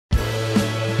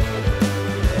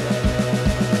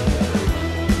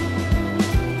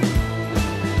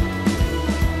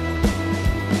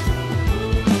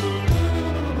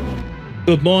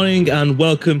Good morning and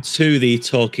welcome to the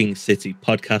Talking City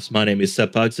podcast. My name is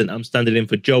Seb Parkinson. I'm standing in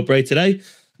for Joe Bray today,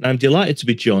 and I'm delighted to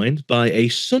be joined by a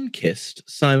sun-kissed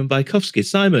Simon Bajkowski.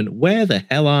 Simon, where the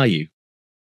hell are you?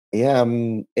 Yeah,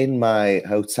 I'm in my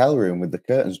hotel room with the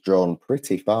curtains drawn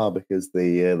pretty far because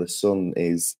the sun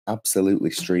is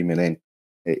absolutely streaming in.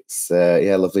 It's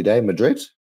a lovely day in Madrid.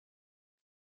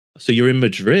 So you're in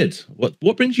Madrid.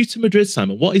 What brings you to Madrid,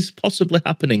 Simon? What is possibly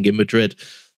happening in Madrid?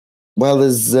 Well,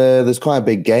 there's quite a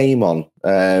big game on.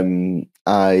 I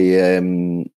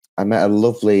met a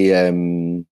lovely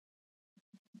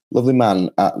man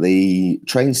at the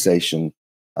train station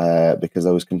because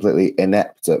I was completely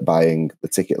inept at buying the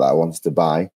ticket that I wanted to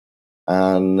buy,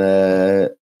 and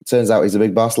it turns out he's a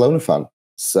big Barcelona fan.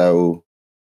 So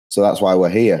that's why we're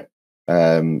here.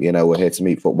 We're here to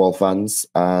meet football fans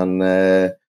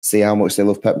and see how much they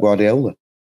love Pep Guardiola.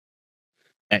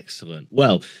 Excellent.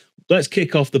 Well, let's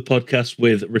kick off the podcast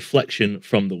with reflection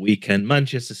from the weekend.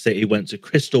 Manchester City went to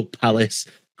Crystal Palace.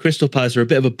 Crystal Palace are a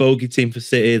bit of a bogey team for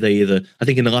City. I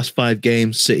think in the last 5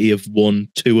 games, City have won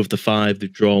 2 of the 5.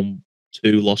 They've drawn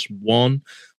 2, lost 1.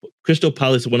 But Crystal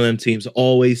Palace are one of them teams that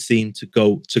always seem to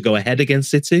go ahead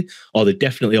against City, or they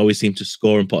definitely always seem to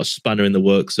score and put a spanner in the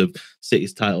works of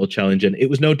City's title challenge. And it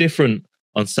was no different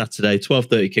on Saturday,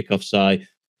 12:30 kickoff side.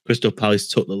 Crystal Palace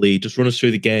took the lead. Just run us through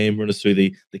the game, run us through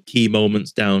the key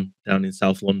moments down in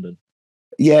South London.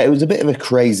 Yeah, it was a bit of a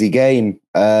crazy game.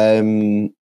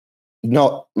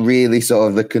 Not really sort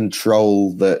of the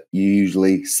control that you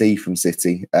usually see from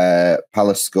City.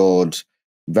 Palace scored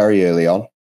very early on,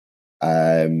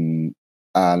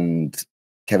 and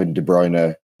Kevin De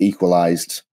Bruyne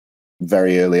equalised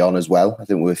very early on as well. I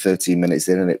think we were 13 minutes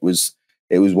in, and it was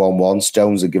 1-1.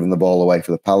 Stones had given the ball away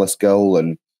for the Palace goal,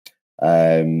 and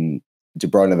De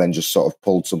Bruyne then just sort of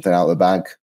pulled something out of the bag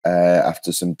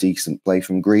after some decent play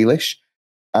from Grealish,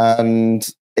 and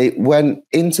it went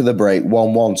into the break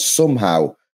 1-1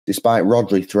 somehow, despite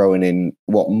Rodri throwing in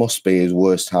what must be his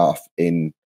worst half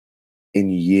in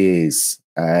years.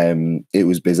 It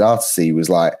was bizarre to see. He was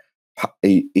like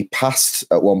he passed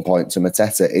at one point to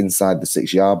Mateta inside the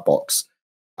 6-yard box,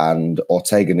 and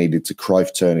Ortega needed to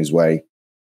Cruyff turn his way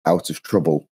out of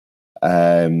trouble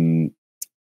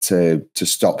to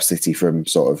stop City from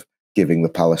sort of giving the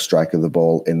Palace striker the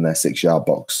ball in their 6-yard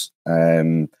box.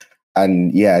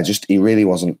 And yeah, just he really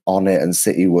wasn't on it, and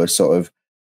City were sort of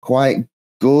quite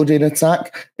good in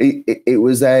attack. It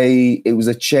was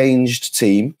a changed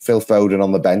team. Phil Foden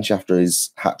on the bench after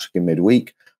his hat-trick in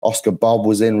midweek. Oscar Bob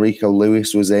was in, Rico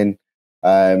Lewis was in.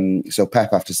 So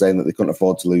Pep, after saying that they couldn't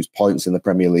afford to lose points in the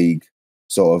Premier League,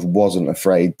 sort of wasn't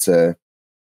afraid to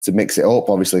mix it up.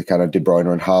 Obviously, kind of De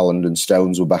Bruyne and Haaland and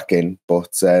Stones were back in,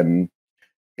 but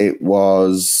it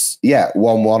was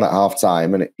 1-1 at half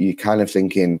time, and you're kind of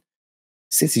thinking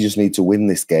City just need to win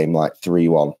this game like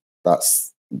 3-1.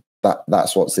 That's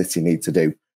what City need to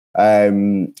do.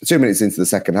 2 minutes into the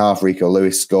second half, Rico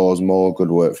Lewis scores. More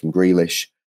good work from Grealish,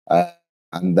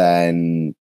 and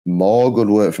then more good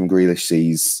work from Grealish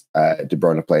sees De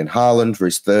Bruyne playing Haaland for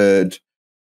his third.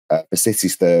 For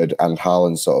City's third and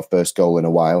Haaland's sort of first goal in a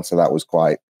while, so that was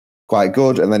quite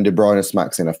good. And then De Bruyne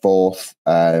smacks in a fourth.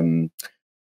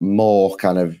 More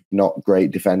kind of not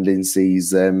great defending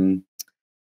sees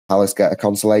Palace get a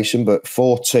consolation, but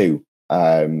 4-2,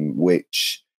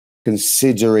 which,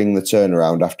 considering the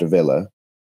turnaround after Villa,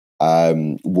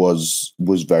 was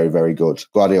very, very good.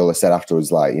 Guardiola said afterwards,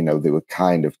 like, they were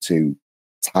kind of too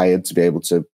tired to be able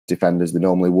to defend as they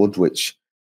normally would, which,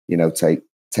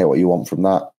 take what you want from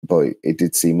that, but it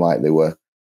did seem like they were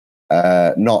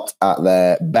not at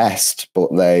their best,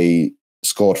 but they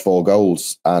scored 4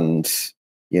 goals, and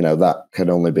that can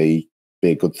only be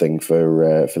a good thing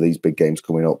for these big games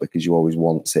coming up, because you always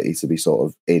want City to be sort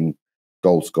of in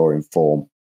goal scoring form.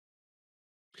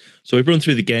 So we've run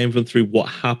through the game, run through what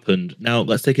happened. Now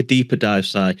let's take a deeper dive,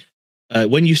 Si.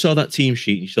 When you saw that team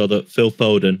sheet, you saw that Phil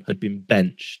Foden had been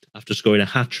benched after scoring a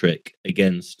hat-trick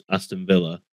against Aston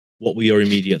Villa. What were your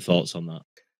immediate thoughts on that?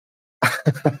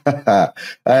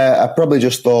 I probably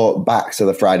just thought back to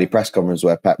the Friday press conference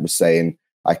where Pep was saying,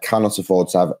 I cannot afford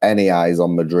to have any eyes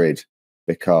on Madrid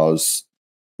because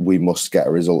we must get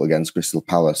a result against Crystal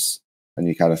Palace. And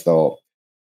you kind of thought,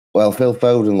 well, Phil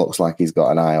Foden looks like he's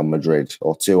got an eye on Madrid,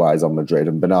 or 2 eyes on Madrid,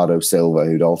 and Bernardo Silva,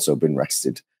 who'd also been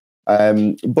rested.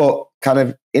 But kind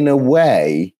of in a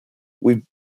way, we've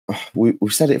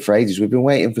said it for ages. We've been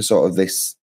waiting for sort of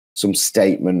some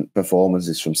statement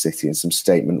performances from City and some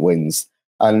statement wins.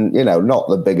 And, not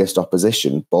the biggest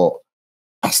opposition, but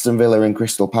Aston Villa and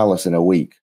Crystal Palace in a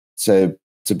week. To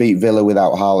beat Villa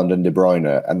without Haaland and De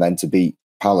Bruyne, and then to beat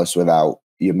Palace without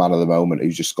your man of the moment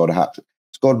who's just scored a hat-trick.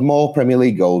 It's scored more Premier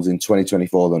League goals in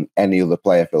 2024 than any other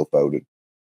player, Phil Foden.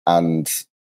 And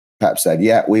Pep said,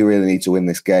 yeah, we really need to win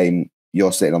this game.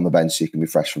 You're sitting on the bench so you can be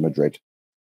fresh from Madrid.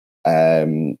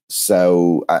 It's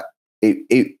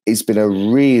been a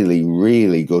really,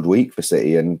 really good week for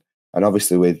City. And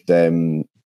obviously with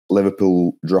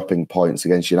Liverpool dropping points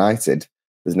against United,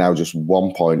 there's now just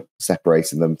 1 point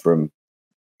separating them from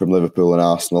Liverpool and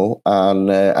Arsenal.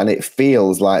 And it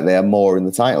feels like they're more in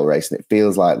the title race, and it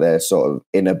feels like they're sort of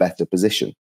in a better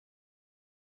position.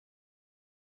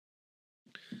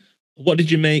 What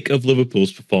did you make of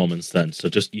Liverpool's performance then? So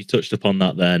just you touched upon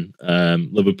that then.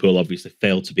 Liverpool obviously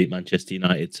failed to beat Manchester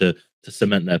United to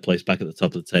cement their place back at the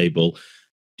top of the table.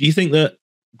 Do you think that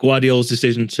Guardiola's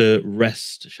decision to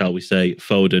rest, shall we say,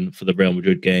 Foden for the Real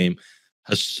Madrid game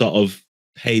has sort of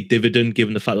paid dividend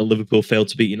given the fact that Liverpool failed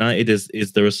to beat United?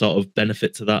 Is there a sort of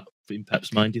benefit to that in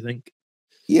Pep's mind, do you think?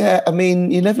 Yeah, I mean,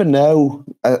 you never know,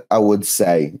 I would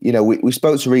say. You know, we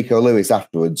spoke to Rico Lewis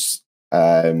afterwards.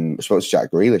 I spoke to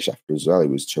Jack Grealish after as well. He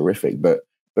was terrific. But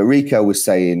Rico was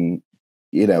saying,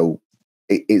 you know,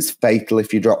 it's fatal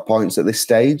if you drop points at this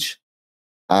stage.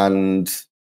 And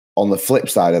on the flip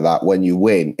side of that, when you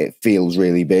win, it feels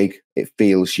really big. It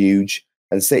feels huge.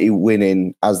 And City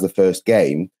winning as the first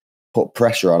game put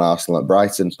pressure on Arsenal at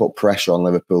Brighton, put pressure on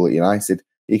Liverpool at United.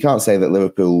 You can't say that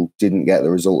Liverpool didn't get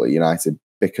the result at United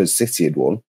because City had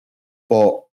won.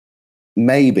 But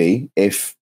maybe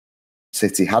if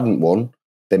City hadn't won,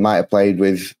 they might have played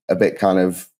with a bit kind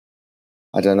of,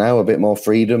 I don't know, a bit more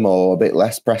freedom or a bit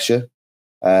less pressure.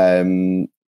 I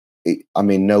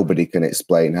mean, nobody can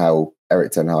explain how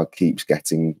Erik ten Hag keeps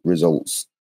getting results.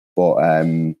 But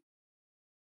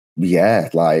yeah,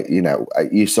 like, you know,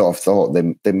 you sort of thought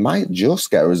they might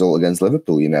just get a result against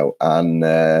Liverpool, you know, and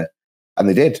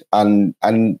they did. And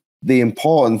the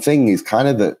important thing is kind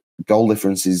of that goal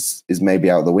difference is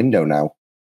maybe out the window now.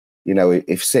 You know,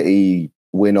 if City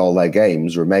win all their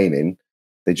games remaining,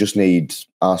 they just need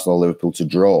Arsenal, Liverpool to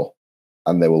draw,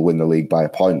 and they will win the league by a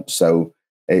point. So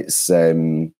it's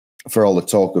for all the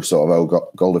talk of sort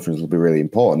of goal difference will be really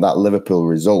important. That Liverpool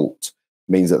result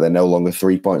means that they're no longer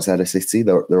 3 points ahead of City;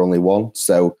 they're only one.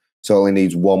 So it only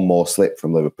needs one more slip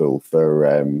from Liverpool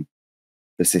for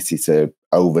City to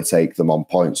overtake them on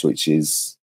points, which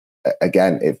is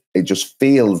again, it just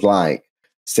feels like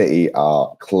City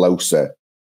are closer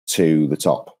to the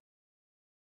top.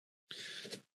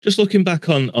 Just looking back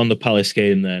on the Palace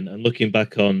game then, and looking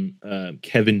back on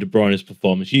Kevin De Bruyne's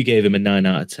performance, you gave him a 9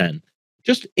 out of 10.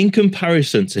 Just in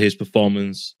comparison to his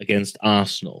performance against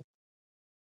Arsenal,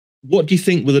 what do you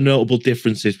think were the notable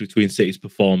differences between City's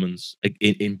performance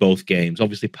in both games?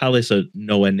 Obviously, Palace are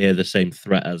nowhere near the same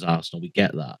threat as Arsenal. We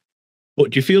get that.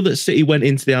 But do you feel that City went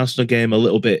into the Arsenal game a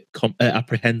little bit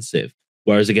apprehensive,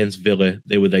 whereas against Villa,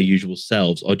 they were their usual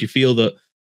selves? Or do you feel that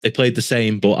they played the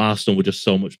same, but Arsenal were just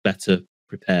so much better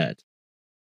prepared?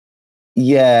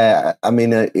 Yeah, I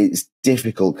mean, it's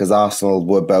difficult because Arsenal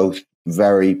were both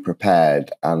very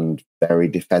prepared and very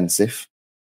defensive.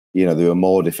 You know, they were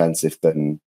more defensive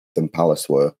than Palace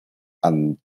were,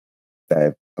 and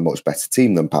they're a much better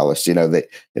team than Palace. You know,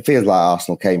 it feels like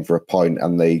Arsenal came for a point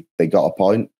and they got a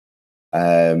point.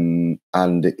 And,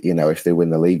 you know, if they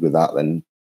win the league with that, then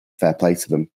fair play to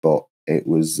them. But it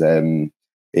was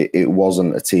it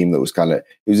wasn't a team that was it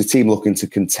was a team looking to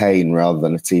contain rather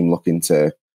than a team looking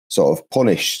to sort of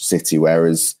punish City,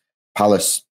 whereas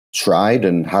Palace tried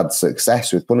and had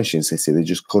success with punishing City. They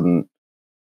just couldn't.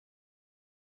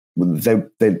 They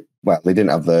didn't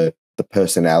have the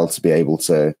personnel to be able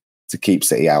to keep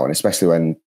City out, and especially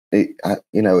when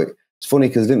it's funny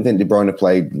because I didn't think De Bruyne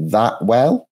played that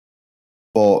well,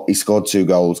 but he scored 2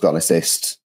 goals, got an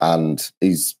assist, and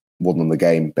he's won them the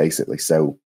game basically.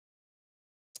 So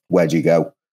where do you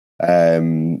go?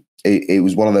 It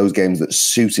was one of those games that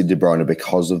suited De Bruyne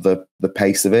because of the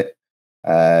pace of it,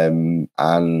 and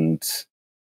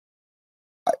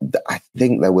I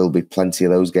think there will be plenty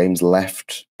of those games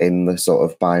left in the sort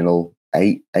of final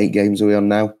eight games we're on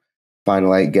now,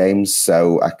 final 8 games.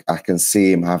 So I can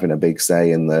see him having a big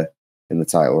say in the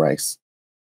title race.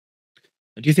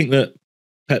 Do you think that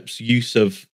Pep's use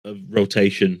of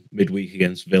rotation midweek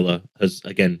against Villa has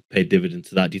again paid dividend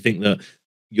to that? Do you think that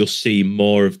you'll see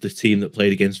more of the team that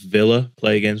played against Villa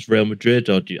play against Real Madrid?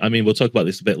 Or we'll talk about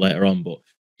this a bit later on, but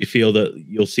do you feel that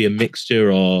you'll see a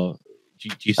mixture, or do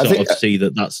you sort of see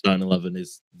that starting 11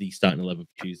 is the starting 11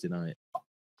 for Tuesday night?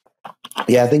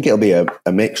 Yeah, I think it'll be a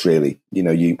mix, really. You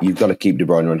know, you've got to keep De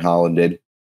Bruyne and Haaland in,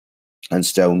 and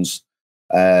Stones.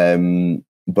 But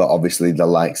obviously the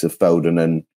likes of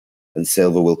Foden and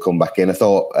Silva will come back in. I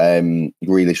thought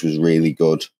Grealish was really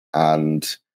good, and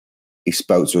he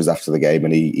spoke to us after the game,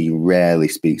 and he rarely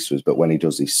speaks to us, but when he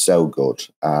does, he's so good.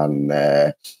 And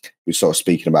we were sort of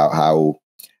speaking about how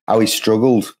he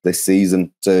struggled this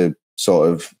season to sort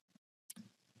of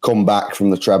come back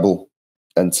from the treble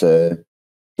and to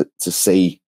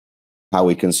see how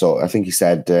we can I think he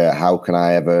said, how can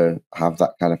I ever have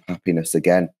that kind of happiness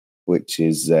again, which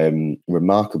is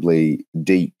remarkably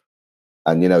deep.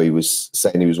 And, he was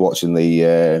saying he was watching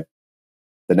the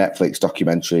Netflix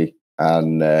documentary,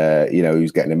 and, he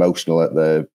was getting emotional at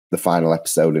the final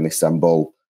episode in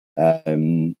Istanbul. But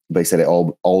he said it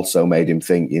also made him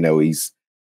think,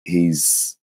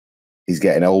 he's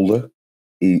getting older.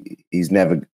 He's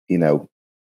never,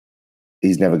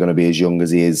 he's never going to be as young as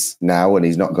he is now, and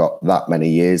he's not got that many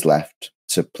years left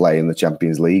to play in the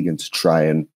Champions League and to try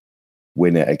and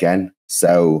win it again.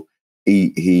 So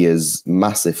he has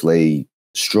massively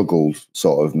struggled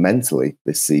sort of mentally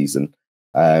this season.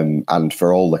 And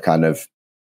for all the kind of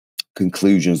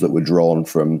conclusions that were drawn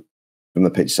from the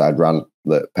pitch side rant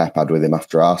that Pep had with him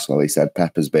after Arsenal, he said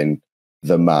Pep has been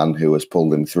the man who has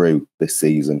pulled him through this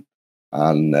season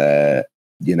and,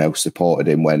 supported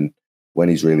him when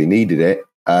he's really needed it.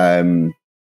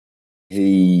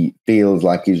 He feels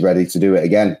like he's ready to do it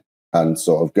again and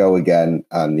sort of go again.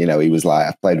 And, he was like,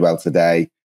 I played well today,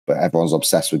 but everyone's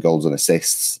obsessed with goals and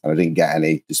assists. And I didn't get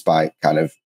any, despite kind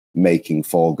of making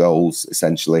 4 goals,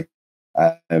 essentially.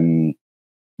 But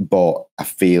I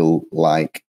feel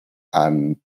like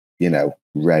I'm,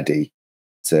 ready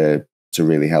to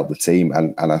really help the team.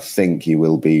 And I think he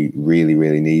will be really,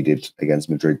 really needed against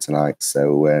Madrid tonight.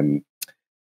 So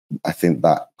I think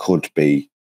that could be,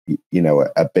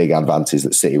 a big advantage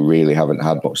that City really haven't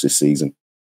had much this season.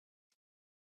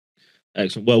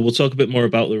 Excellent. Well, we'll talk a bit more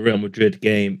about the Real Madrid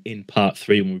game in part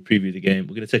 3 when we preview the game.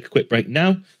 We're going to take a quick break now,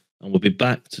 and we'll be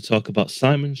back to talk about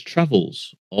Simon's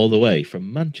travels all the way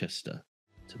from Manchester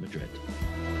to Madrid.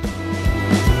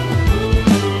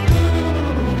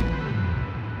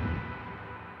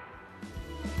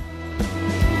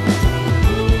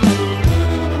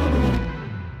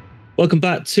 Welcome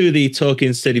back to the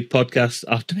Talking City podcast.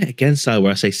 I've done it again, Si,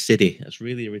 where I say city. That's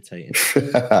really irritating.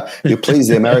 You please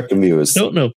the American viewers.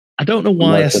 I don't know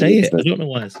why I say it. I don't know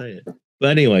why I say it. But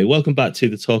anyway, welcome back to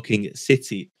the Talking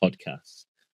City podcast.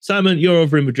 Simon, you're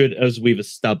over in Madrid, as we've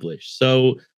established.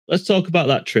 So let's talk about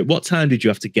that trip. What time did you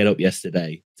have to get up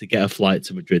yesterday to get a flight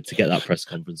to Madrid to get that press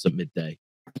conference at midday?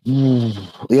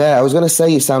 Yeah, I was going to say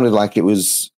you sounded like it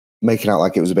was making out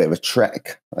like it was a bit of a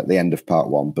trek at the end of part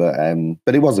 1, but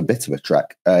it was a bit of a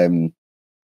trek. Time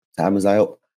was I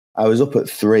up? I was up at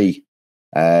 3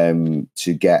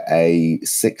 to get a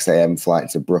 6 a.m.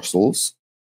 flight to Brussels,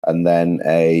 and then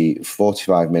a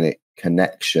 45-minute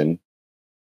connection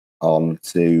on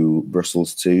to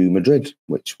Brussels to Madrid,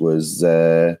 which was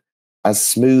as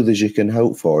smooth as you can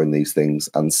hope for in these things,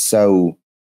 and so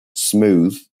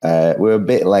smooth. We were a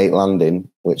bit late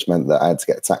landing, which meant that I had to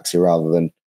get a taxi rather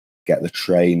than get the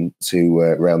train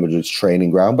to Real Madrid's training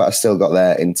ground, but I still got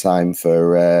there in time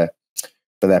for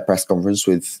their press conference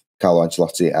with Carlo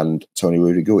Ancelotti and Tony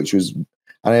Rudiger, and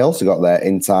I also got there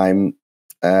in time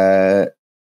for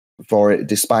it,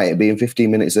 despite it being 15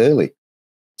 minutes early.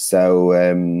 So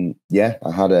I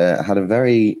had a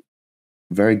very,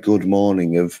 very good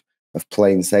morning of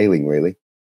plain sailing, really.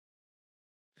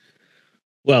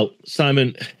 Well,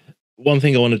 Simon, one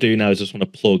thing I want to do now is just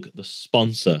want to plug the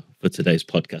sponsor for today's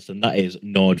podcast, and that is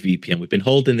NordVPN. We've been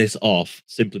holding this off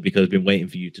simply because I've been waiting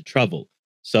for you to travel.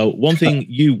 So one thing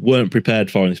you weren't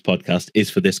prepared for in this podcast is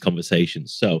for this conversation.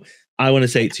 So I want to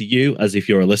say it to you as if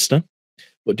you're a listener,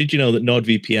 but did you know that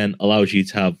NordVPN allows you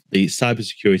to have the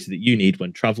cybersecurity that you need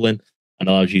when traveling and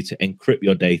allows you to encrypt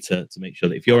your data to make sure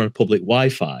that if you're on public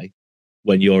Wi-Fi,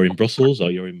 when you're in Brussels or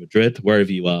you're in Madrid,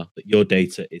 wherever you are, that your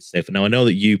data is safe. Now, I know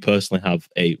that you personally have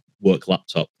a work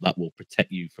laptop that will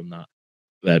protect you from that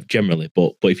generally,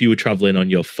 but if you were traveling on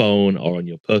your phone or on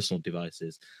your personal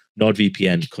devices,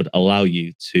 NordVPN could allow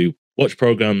you to watch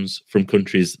programs from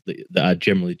countries that are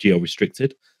generally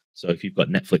geo-restricted. So if you've got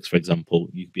Netflix, for example,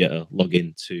 you'd be able to log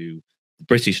into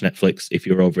British Netflix if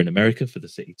you're over in America for the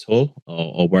city tour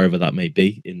or wherever that may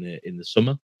be in the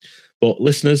summer. But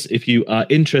listeners, if you are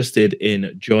interested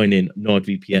in joining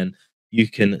NordVPN, you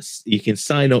can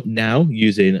sign up now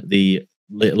using the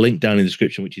link down in the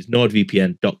description, which is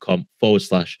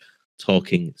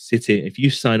nordvpn.com/Talking City. If you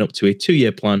sign up to a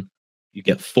 2-year plan, you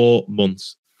get 4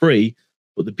 months free.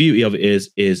 But the beauty of it is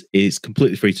it's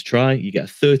completely free to try. You get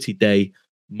a 30-day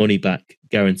money back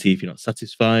guarantee if you're not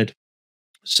satisfied.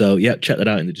 So yeah, check that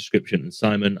out in the description. And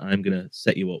Simon, I'm going to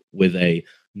set you up with a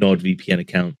NordVPN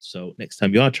account. So next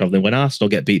time you are traveling, when Arsenal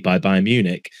get beat by Bayern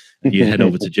Munich and you head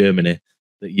over to Germany,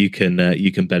 that you can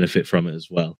benefit from it as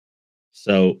well.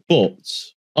 So, but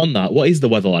on that, what is the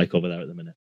weather like over there at the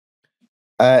minute?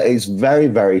 It's very,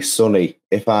 very sunny.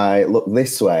 If I look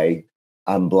this way,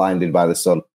 I'm blinded by the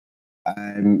sun.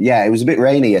 Yeah, it was a bit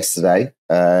rainy yesterday.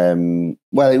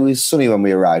 Well, it was sunny when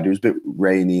we arrived. It was a bit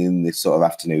rainy in this sort of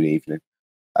afternoon, evening.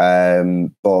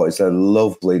 But it's a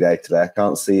lovely day today. I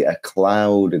can't see a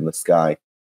cloud in the sky.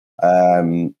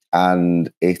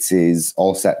 And it is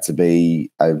all set to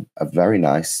be a very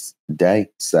nice day.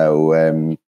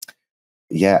 So,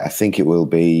 yeah, I think it will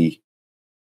be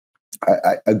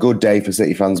a good day for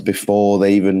City fans before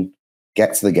they even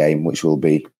get to the game, which will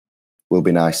be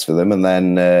nice for them.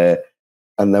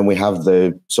 And then we have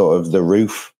the sort of the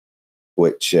roof,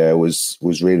 which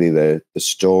was really the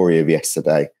story of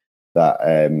yesterday, that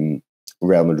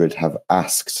Real Madrid have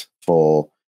asked for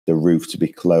the roof to be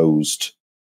closed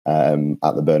at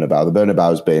the Bernabeu. The Bernabeu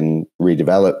has been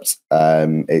redeveloped.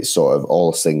 It's sort of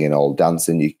all singing, all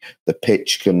dancing. The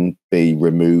pitch can be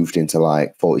removed into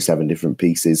like 47 different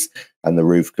pieces, and the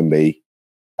roof can be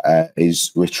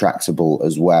is retractable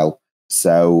as well.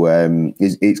 So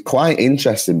it's quite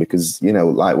interesting because, you know,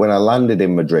 like when I landed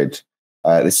in Madrid,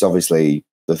 this is obviously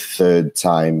the third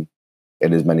time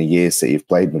in as many years that you've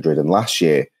played Madrid, and last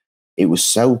year it was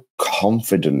so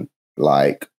confident,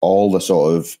 like all the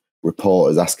sort of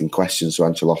reporters asking questions to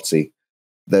Ancelotti,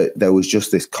 that there was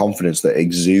just this confidence that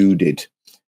exuded,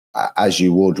 as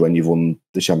you would when you've won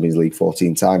the Champions League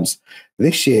 14 times.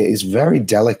 This year is very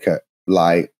delicate.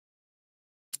 Like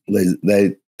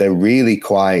they're really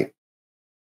quite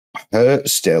hurt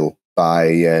still by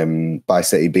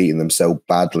City beating them so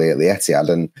badly at the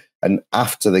Etihad. And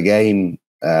after the game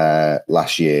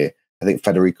last year, I think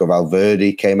Federico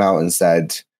Valverde came out and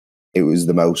said it was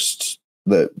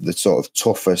the sort of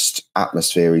toughest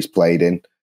atmosphere he's played in.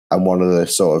 And one of the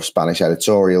sort of Spanish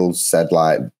editorials said,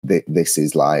 like, this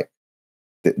is like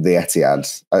the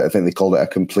Etihad. I think they called it a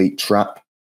complete trap,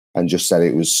 and just said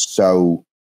it was so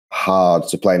hard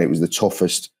to play, and it was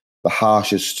the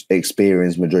harshest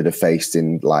experience Madrid have faced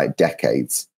in like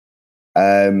decades.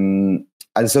 And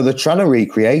so they're trying to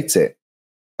recreate it.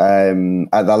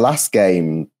 At the last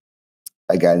game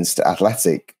against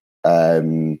Athletic,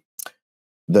 the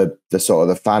sort of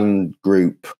the fan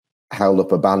group held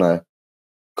up a banner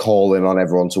calling on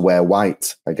everyone to wear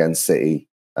white against City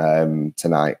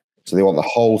tonight. So they want the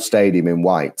whole stadium in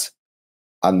white.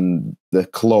 And the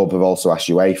club have also asked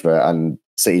UEFA, and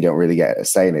City don't really get a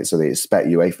say in it, so they expect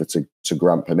UEFA to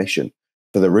grant permission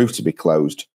for the roof to be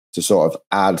closed, to sort of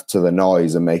add to the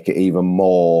noise and make it even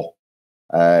more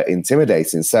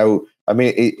intimidating. So, I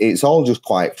mean, it's all just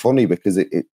quite funny because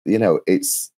they're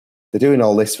doing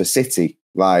all this for City.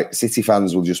 Like, City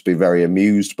fans will just be very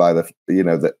amused by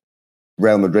that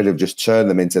Real Madrid have just turned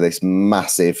them into this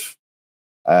massive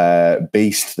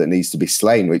beast that needs to be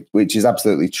slain, which is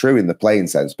absolutely true in the playing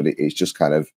sense, but it's just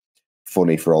kind of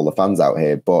funny for all the fans out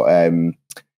here. But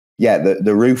yeah,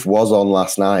 the roof was on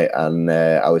last night, and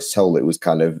I was told it was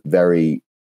kind of very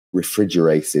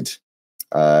refrigerated.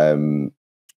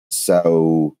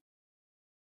 So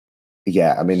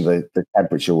yeah, I mean the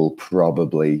temperature will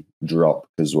probably drop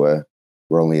because we're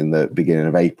only in the beginning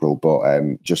of April.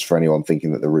 But just for anyone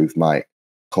thinking that the roof might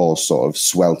cause sort of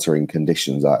sweltering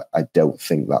conditions, I don't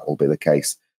think that will be the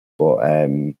case. But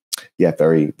yeah,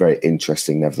 very, very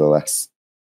interesting nevertheless.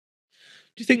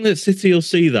 Do you think that City will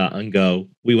see that and go,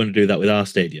 we want to do that with our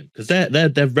stadium? Because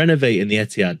they're renovating the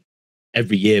Etihad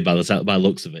every year by the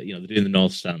looks of it. You know, they're doing the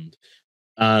North Stand.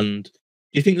 And do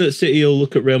you think that City will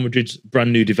look at Real Madrid's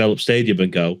brand new developed stadium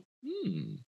and go,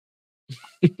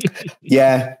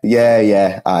 Yeah.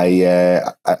 I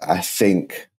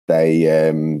think they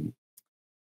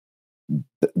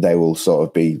will sort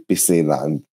of be seeing that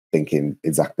and thinking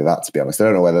exactly that, to be honest. I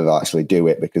don't know whether they'll actually do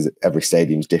it because every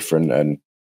stadium's different, and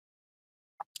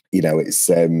you know, it's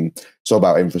all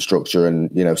about infrastructure, and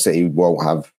you know, City don't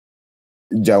have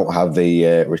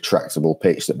the retractable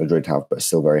pitch that Madrid have, but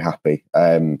still very happy.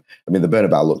 I mean, the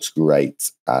Bernabeu looks great,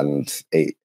 and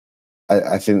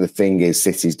I think the thing is,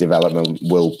 City's development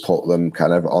will put them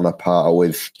kind of on a par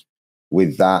with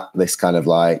this kind of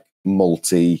like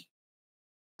multi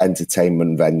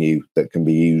entertainment venue that can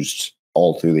be used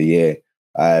all through the year.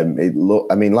 I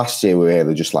mean, last year we were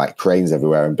here, just like cranes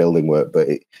everywhere and building work, but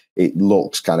it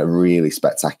looks kind of really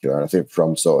spectacular. And I think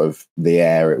from sort of the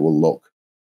air, it will look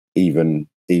even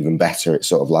better. It's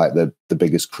sort of like the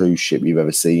biggest cruise ship you've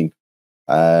ever seen.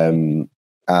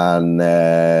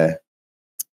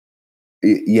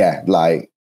 Yeah,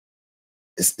 like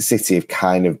City have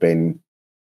kind of been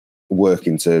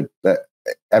working to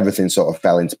everything sort of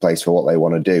fell into place for what they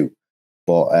want to do.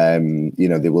 but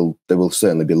they will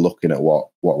certainly be looking at what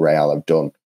Real have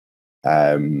done,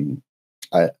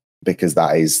 because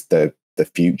that is the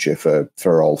future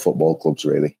for all football clubs,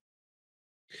 really.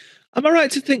 Am I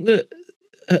right to think that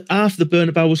half the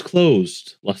Bernabeu was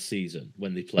closed last season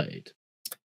when they played?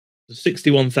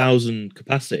 61,000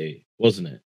 capacity, wasn't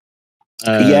it?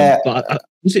 Yeah, but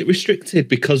was it restricted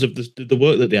because of the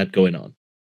work that they had going on?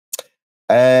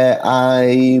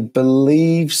 I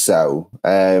believe so.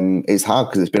 It's hard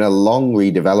because it's been a long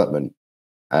redevelopment.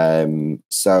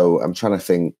 So I'm trying to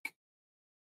think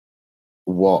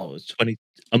what. It's 20.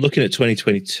 I'm looking at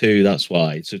 2022. That's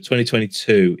why. So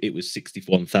 2022, it was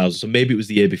 61,000. So maybe it was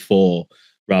the year before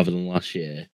rather than last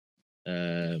year.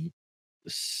 The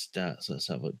stats. Let's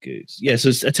have a goose. Yeah. So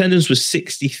attendance was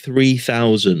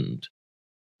 63,000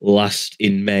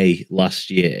 in May last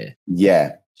year.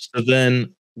 Yeah. So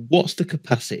then, what's the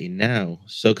capacity now?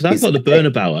 So because I thought the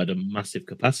Bernabeu had a massive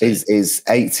capacity. Is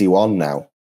 81 now.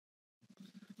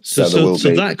 So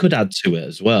that could add to it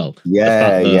as well.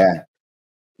 Yeah.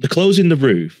 The closing the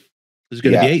roof, there's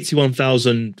going to be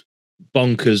 81,000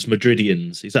 bonkers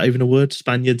Madridians. Is that even a word?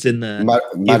 Spaniards in there.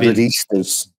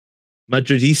 Madridistas.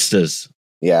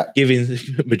 Yeah. Giving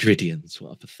Madridians.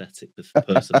 What a pathetic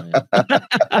person I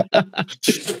am.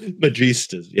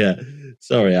 Madridistas. Yeah.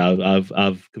 Sorry,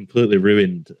 I've completely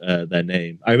ruined their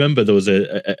name. I remember there was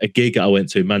a gig I went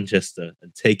to in Manchester,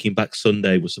 and Taking Back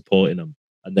Sunday was supporting them.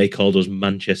 And they called us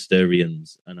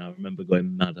Manchesterians. And I remember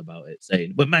going mad about it,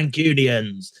 saying, we're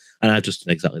Mancunians. And I've just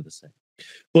done exactly the same.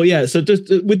 But yeah, so just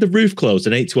with the roof closed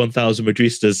and 81,000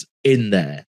 Madridistas in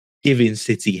there, giving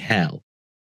City hell.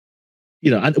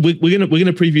 And we're gonna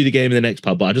preview the game in the next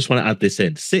part, but I just want to add this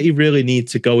in. City really need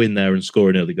to go in there and score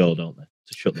an early goal, don't they?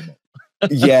 To shut them up.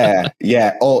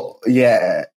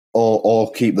 Or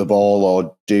keep the ball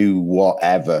or do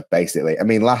whatever, basically. I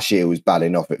mean, last year was bad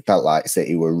enough. It felt like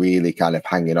City were really kind of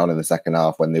hanging on in the second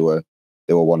half when they were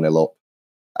 1-0 up.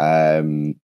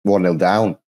 1-0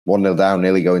 down. 1-0 down,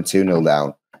 nearly going 2-0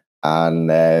 down.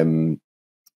 And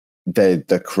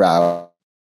the crowd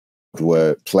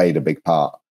played a big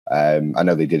part. I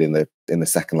know they did in the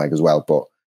second leg as well, but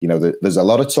there's a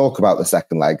lot of talk about the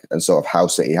second leg and sort of how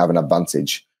City have an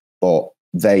advantage, but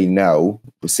the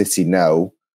City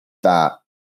know that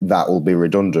will be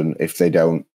redundant if they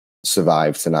don't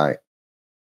survive tonight.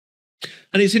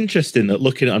 And it's interesting that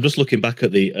I'm just looking back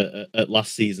at at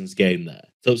last season's game there.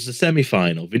 So it was the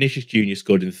semi-final. Vinicius Jr.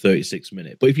 scored in the 36th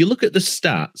minute. But if you look at the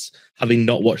stats, having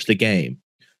not watched the game,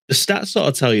 the stats sort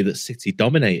of tell you that City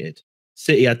dominated.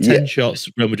 City had 10 shots,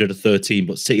 Real Madrid had 13,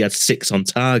 but City had 6 on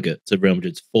target to Real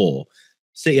Madrid's 4.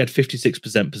 City had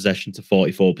 56% possession to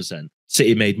 44%.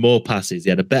 City made more passes.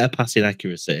 They had a better passing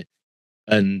accuracy.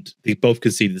 And they both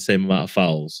conceded the same amount of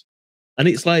fouls. And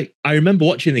it's like, I remember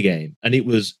watching the game, and it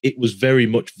was very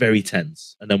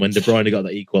tense. And then when De Bruyne got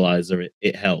that equaliser,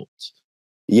 it helped.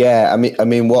 Yeah, I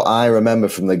mean, what I remember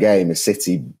from the game is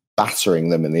City battering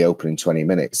them in the opening 20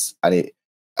 minutes, and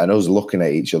I was looking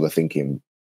at each other thinking,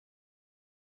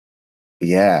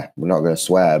 yeah, we're not going to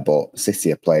swear, but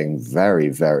City are playing very,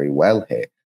 very well here.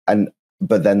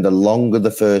 But then the longer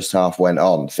the first half went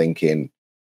on, thinking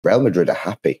Real Madrid are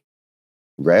happy.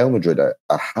 Real Madrid are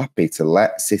happy to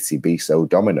let City be so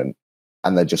dominant,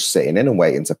 and they're just sitting in and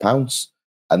waiting to pounce.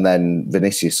 And then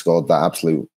Vinicius scored that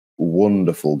absolute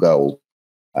wonderful goal.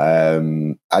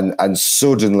 And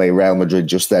suddenly Real Madrid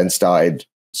just then started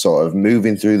sort of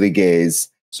moving through the gears,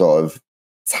 sort of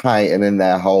tightening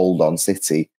their hold on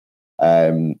City.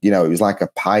 It was like a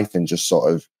python just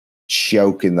sort of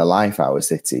choking the life out of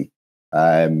City.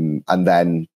 And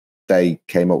then they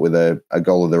came up with a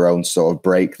goal of their own to sort of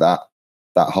break that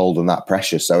hold and that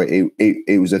pressure. So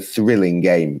it was a thrilling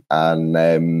game, and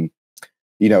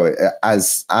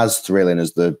as thrilling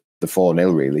as the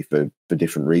 4-0 really for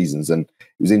different reasons. And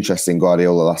it was interesting,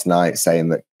 Guardiola last night saying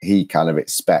that he kind of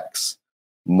expects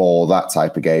more that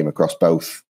type of game across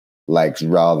both legs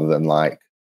rather than like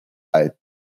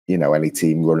any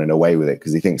team running away with it,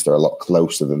 because he thinks they're a lot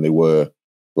closer than they were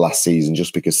last season,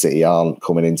 just because City aren't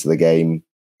coming into the game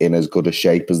in as good a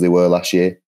shape as they were last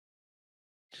year.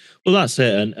 Well, that's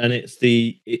it, and it's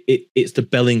the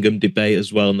Bellingham debate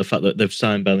as well, and the fact that they've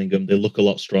signed Bellingham, they look a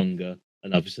lot stronger,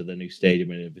 and obviously their new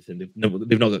stadium and everything.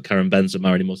 They've not got Karim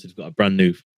Benzema anymore, so they've got a brand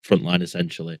new front line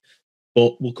essentially.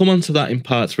 But we'll come on to that in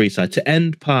part 3 side. To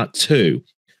end part 2,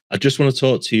 I just want to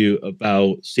talk to you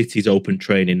about City's open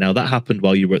training. Now, that happened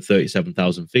while you were at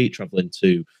 37,000 feet, traveling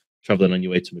on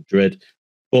your way to Madrid.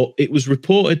 But it was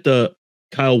reported that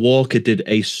Kyle Walker did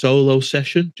a solo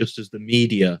session just as the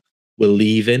media were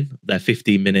leaving their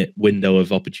 15-minute window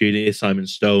of opportunity. Simon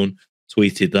Stone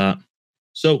tweeted that.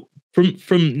 So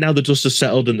from now the dust has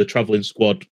settled and the travelling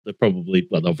squad, they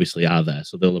obviously are there,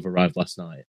 so they'll have arrived last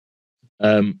night.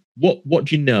 What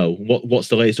do you know? What's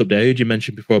the latest update? I heard you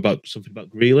mention before about something about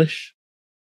Grealish.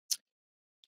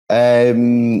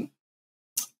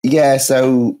 Yeah,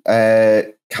 so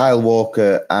Kyle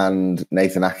Walker and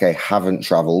Nathan Ake haven't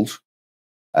travelled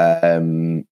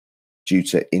due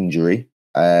to injury.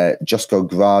 Josko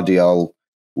Gvardiol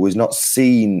was not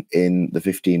seen in the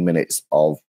 15 minutes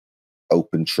of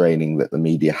open training that the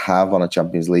media have on a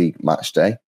Champions League match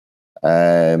day.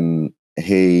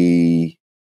 He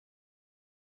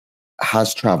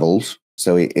has travelled,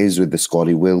 so he is with the squad.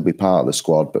 He will be part of the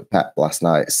squad, but Pep last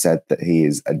night said that he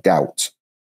is a doubt.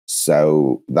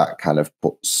 So that kind of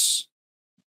puts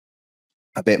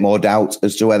a bit more doubt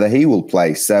as to whether he will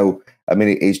play. So, I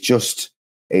mean, it's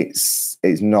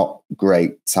not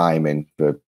great timing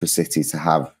for City to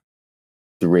have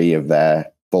three of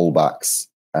their fullbacks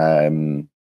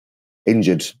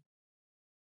injured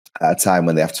at a time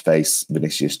when they have to face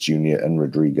Vinicius Jr. and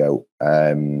Rodrigo.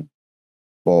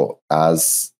 But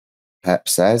as Pep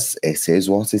says, it is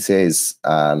what it is.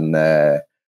 And I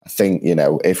think,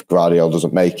 if Guardiola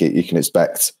doesn't make it, you can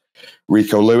expect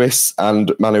Rico Lewis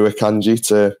and Manu Akanji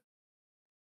to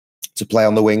play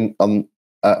on the wing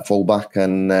at fullback.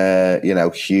 And,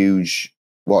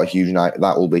 what a huge night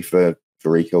that will be for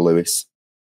Rico Lewis.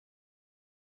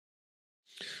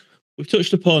 We've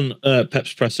touched upon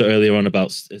Pep's presser earlier on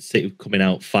about City coming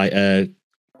out fighting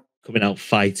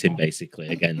basically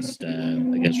against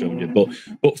Real Madrid.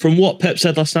 But from what Pep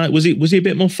said last night, was he a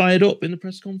bit more fired up in the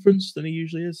press conference than he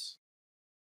usually is?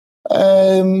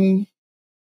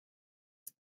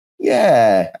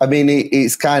 Yeah, I mean,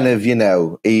 it's kind of,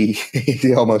 he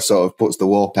almost sort of puts the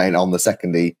war paint on the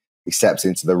second he steps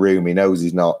into the room. He knows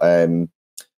he's not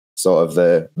sort of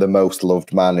the most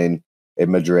loved man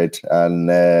in Madrid. And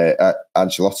at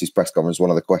Ancelotti's press conference, one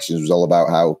of the questions was all about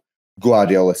how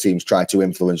Guardiola seems try to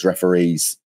influence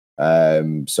referees.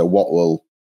 So what will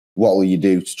you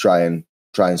do to try and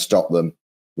stop them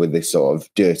with this sort of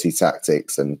dirty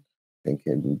tactics? And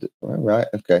thinking, right,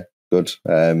 okay, good.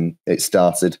 It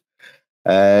started.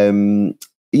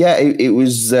 It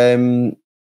was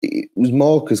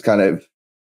more because kind of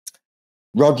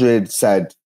Rodri had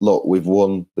said, look, we've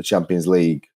won the Champions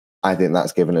League. I think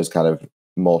that's given us kind of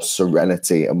more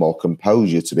serenity and more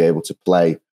composure to be able to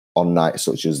play on nights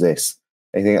such as this.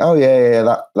 And you think, oh yeah,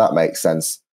 that makes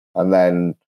sense. And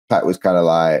then Pat was kind of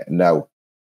like, no,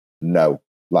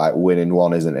 like winning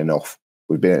one isn't enough.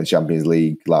 We've been in the Champions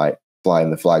League, like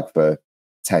flying the flag for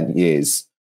 10 years,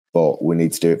 but we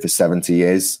need to do it for 70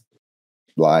 years,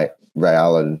 like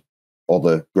Real and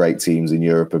other great teams in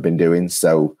Europe have been doing.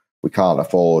 So we can't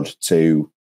afford to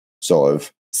sort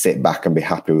of sit back and be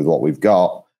happy with what we've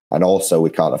got. And also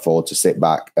we can't afford to sit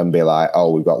back and be like,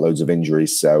 oh, we've got loads of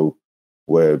injuries, so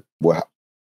we're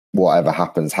whatever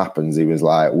happens. He was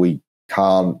like, we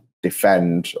can't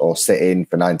defend or sit in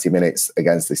for 90 minutes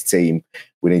against this team.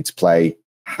 We need to play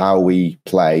how we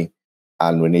play,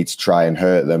 and we need to try and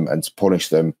hurt them and to punish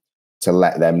them to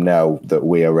let them know that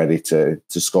we are ready to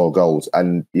score goals.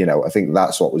 And, I think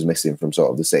that's what was missing from sort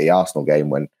of the City-Arsenal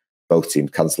game when both teams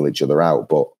cancel each other out.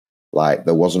 But like,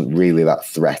 there wasn't really that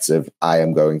threat of I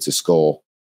am going to score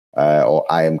or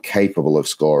I am capable of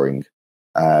scoring.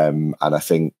 And I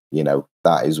think,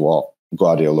 that is what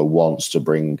Guardiola wants to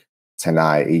bring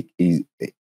tonight.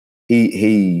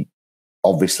 He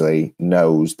obviously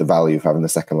knows the value of having the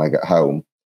second leg at home,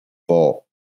 but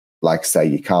like I say,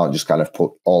 you can't just kind of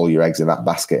put all your eggs in that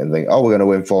basket and think, oh, we're going to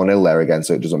win 4-0 there again,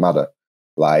 so it doesn't matter.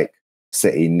 Like,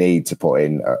 City need to put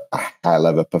in a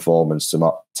high-level performance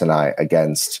tonight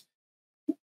against,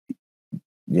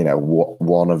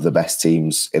 one of the best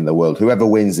teams in the world. Whoever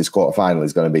wins this quarterfinal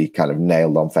is going to be kind of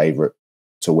nailed on favourite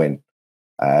to win.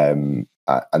 And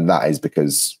that is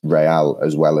because Real,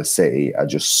 as well as City, are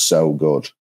just so good.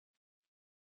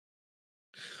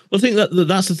 Well, I think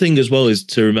that's the thing as well is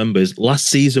to remember is last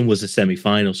season was a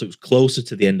semi-final, so it was closer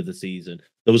to the end of the season.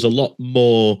 There was a lot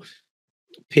more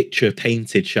picture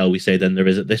painted, shall we say, than there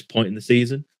is at this point in the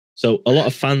season. So a lot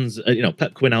of fans,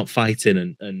 Pep coming out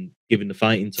fighting and giving the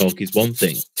fighting talk is one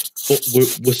thing, but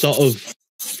we're sort of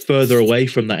further away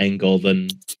from that end goal than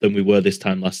we were this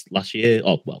time last year.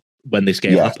 Or well, when this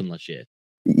game happened last year.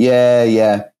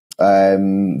 Yeah.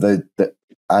 And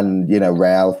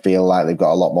Real feel like they've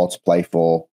got a lot more to play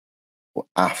for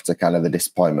after kind of the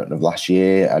disappointment of last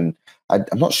year. And I'm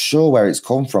not sure where it's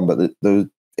come from, but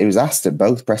it was asked at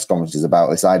both press conferences about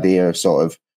this idea of sort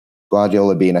of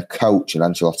Guardiola being a coach and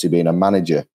Ancelotti being a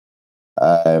manager.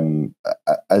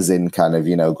 As in kind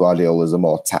of, Guardiola's a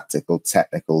more tactical,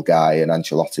 technical guy and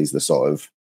Ancelotti's the sort of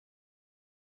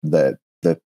the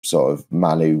sort of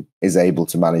man who is able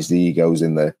to manage the egos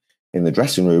in the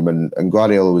dressing room. And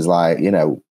Guardiola was like,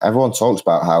 everyone talks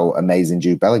about how amazing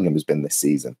Jude Bellingham has been this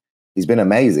season. He's been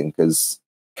amazing because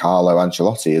Carlo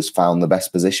Ancelotti has found the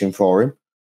best position for him.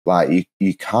 Like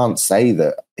you can't say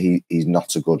that he's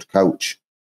not a good coach,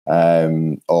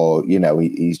 or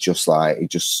he's just like he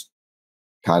just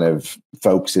kind of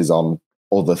focuses on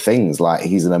other things. Like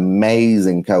he's an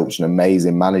amazing coach, an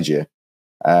amazing manager,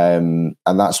 and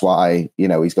that's why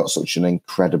he's got such an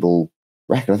incredible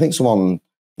record. I think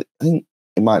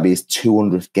it might be his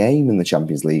 200th game in the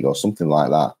Champions League or something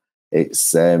like that.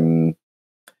 It's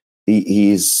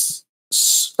he's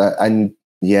and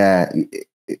yeah,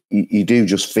 you do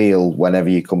just feel whenever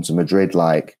you come to Madrid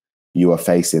like you are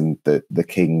facing the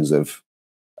kings of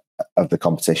the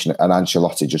competition, and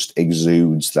Ancelotti just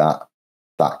exudes that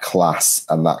class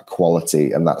and that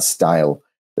quality and that style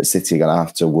that City are going to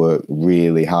have to work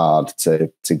really hard to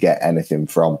get anything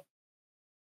from.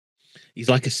 He's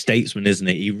like a statesman, isn't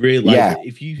he? He really,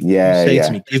 if you say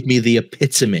to me, give me the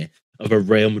epitome of a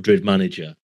Real Madrid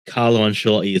manager, Carlo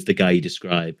Ancelotti is the guy you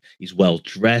describe. He's well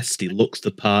dressed. He looks the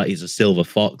part. He's a silver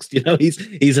fox.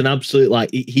 He's an absolute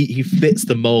he fits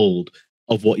the mold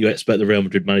of what you expect the Real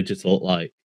Madrid manager to look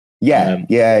like. And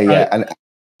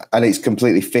it's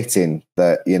completely fitting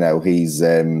that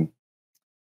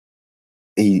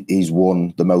he's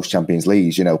won the most Champions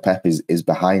Leagues. Pep is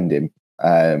behind him.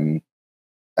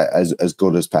 As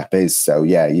good as Pep is, so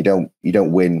yeah, you don't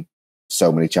win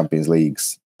so many Champions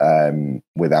Leagues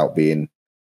without being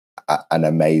an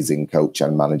amazing coach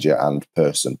and manager and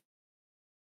person.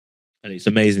 And it's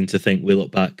amazing to think we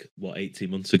look back 18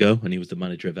 months ago and he was the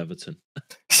manager of Everton.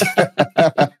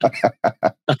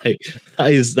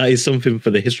 that is something for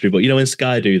the history. But when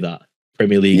Sky do that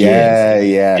Premier League,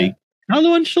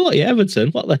 Carlo Ancelotti,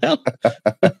 Everton, what the hell?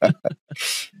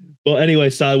 But anyway,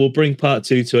 Si, we'll bring part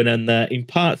 2 to an end there. In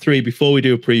part 3, before we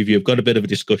do a preview, I've got a bit of a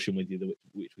discussion with you,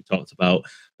 which we talked about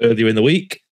earlier in the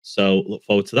week. So look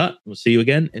forward to that. We'll see you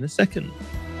again in a second.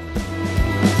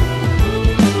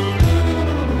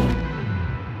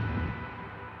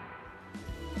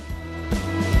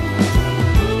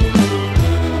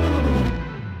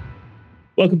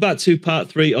 Welcome back to part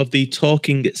 3 of the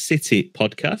Talking City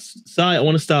podcast. Si, I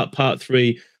want to start part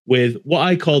 3 with what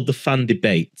I called the fan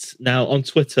debate. Now, on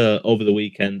Twitter over the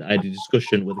weekend, I had a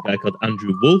discussion with a guy called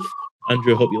Andrew Wolf.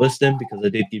 Andrew, I hope you're listening because I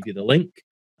did give you the link.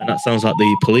 And that sounds like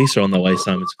the police are on their way,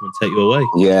 Simon, to come and take you away.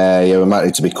 Yeah, we might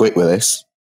need to be quick with this.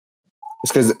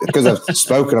 It's because I've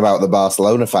spoken about the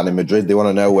Barcelona fan in Madrid. They want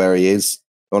to know where he is.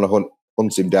 They want to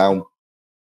hunt him down.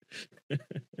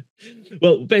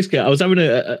 Well, basically, I was having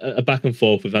a back and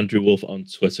forth with Andrew Wolf on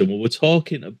Twitter, and we were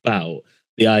talking about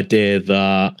the idea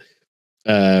that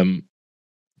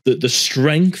the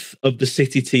strength of the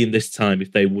City team this time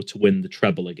if they were to win the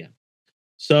treble again.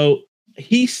 So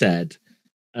he said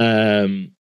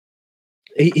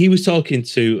he was talking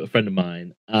to a friend of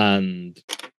mine and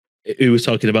he was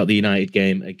talking about the United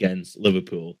game against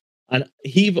Liverpool, and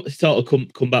he sort of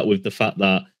come back with the fact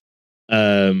that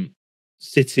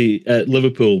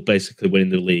Liverpool basically winning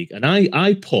the league, and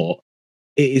I put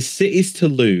it is City's to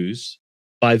lose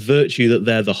by virtue that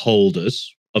they're the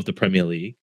holders of the Premier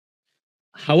League.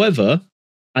 However,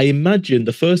 I imagine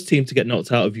the first team to get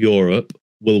knocked out of Europe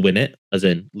will win it, as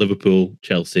in Liverpool,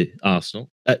 Chelsea, Arsenal.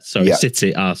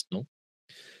 City, Arsenal.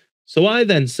 So I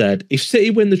then said, if City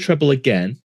win the treble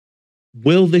again,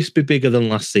 will this be bigger than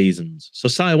last season's? So,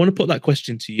 Si, I want to put that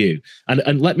question to you.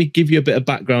 And let me give you a bit of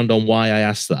background on why I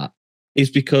asked that. Is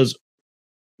because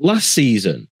last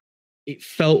season, it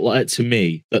felt like to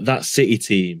me that City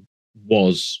team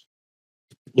was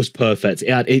perfect.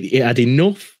 It had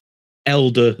enough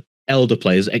elder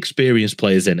players, experienced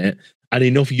players in it, and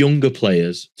enough younger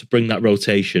players to bring that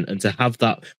rotation and to have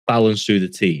that balance through the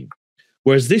team.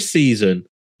 Whereas this season,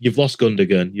 you've lost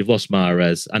Gundogan, you've lost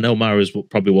Mahrez. I know Mahrez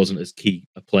probably wasn't as key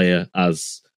a player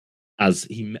as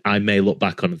I may look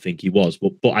back on and think he was,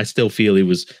 but I still feel he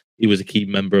was a key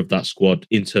member of that squad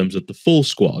in terms of the full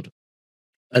squad.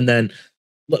 And then,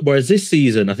 whereas this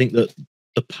season, I think that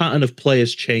the pattern of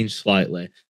players changed slightly,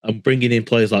 and bringing in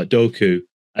players like Doku,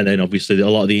 and then obviously a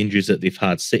lot of the injuries that they've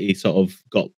had, City sort of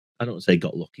got, I don't want to say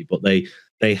got lucky, but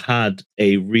they had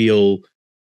a real,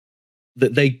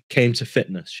 that they came to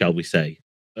fitness, shall we say,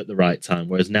 at the right time,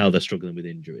 whereas now they're struggling with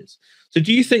injuries. So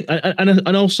do you think,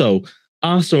 and also,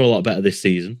 Arsenal are a lot better this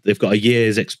season. They've got a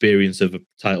year's experience of a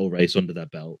title race under their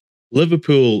belt.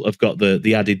 Liverpool have got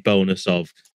the added bonus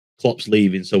of Klopp's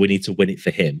leaving, so we need to win it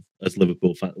for him, as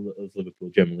Liverpool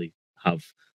generally have.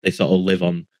 They sort of live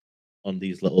on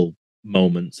these little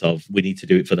moments of we need to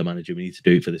do it for the manager, we need to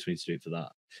do it for this, we need to do it for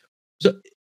that. So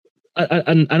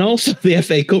And also the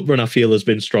FA Cup run, I feel, has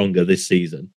been stronger this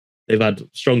season. They've had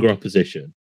stronger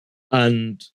opposition,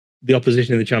 and the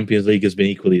opposition in the Champions League has been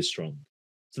equally as strong.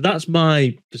 So that's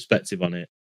my perspective on it.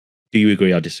 Do you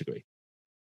agree or disagree?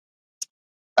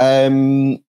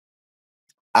 I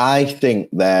think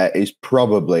there is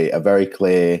probably a very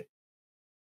clear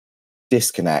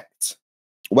disconnect.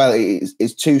 Well,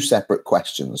 it's two separate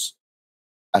questions.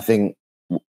 I think.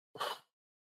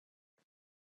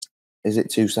 Is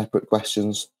it two separate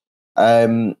questions?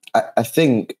 I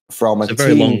think from it's a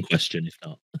very long question, if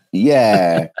not.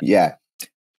 Yeah.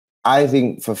 I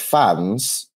think for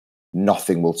fans,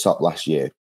 nothing will top last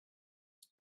year.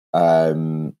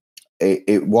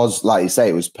 It was, like you say,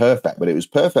 it was perfect, but it was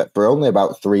perfect for only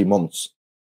about 3 months.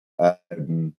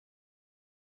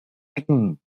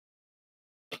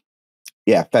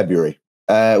 February,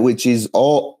 which is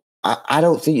all. I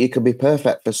don't think it could be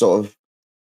perfect for sort of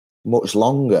much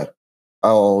longer.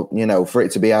 Or, for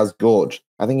it to be as good.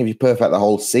 I think if you perfect the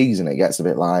whole season, it gets a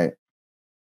bit like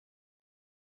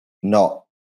not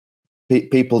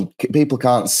people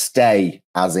can't stay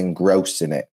as engrossed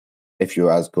in it if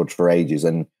you're as good for ages.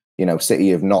 And City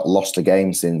have not lost a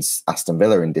game since Aston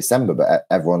Villa in December, but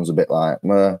everyone's a bit like,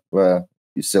 you're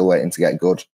still waiting to get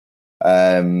good.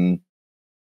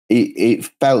 It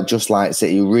felt just like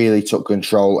City really took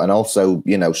control, and also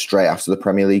straight after the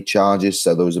Premier League charges,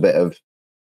 so there was a bit of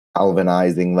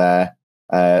galvanising there.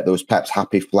 There was Pep's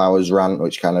Happy Flowers rant,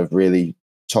 which kind of really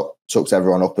took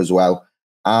everyone up as well.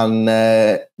 And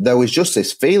there was just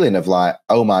this feeling of like,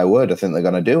 oh my word, I think they're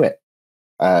going to do it.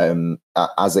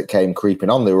 As it came creeping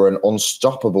on, they were an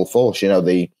unstoppable force.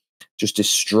 They just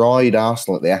destroyed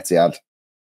Arsenal at the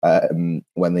Etihad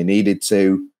when they needed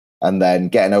to, and then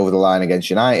getting over the line against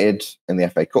United in the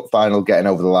FA Cup final, getting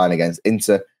over the line against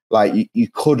Inter. Like you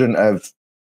couldn't have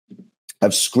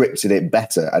scripted it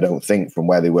better, I don't think, from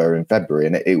where they were in February.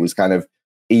 And it was kind of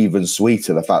even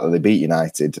sweeter, the fact that they beat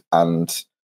United and,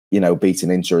 beating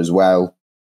Inter as well.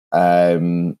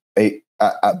 But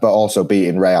also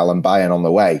beating Real and Bayern on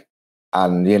the way.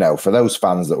 And, for those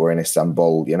fans that were in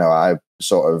Istanbul, I've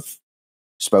sort of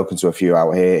spoken to a few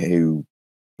out here who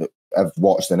have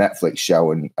watched the Netflix show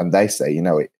and they say,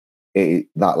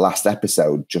 that last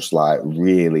episode just like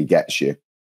really gets you.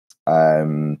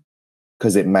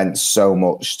 Because it meant so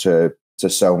much to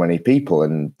so many people,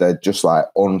 and they're just like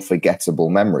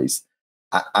unforgettable memories.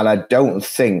 And I don't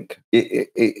think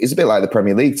it's a bit like the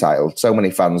Premier League title. So many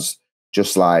fans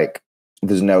just like,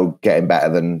 there's no getting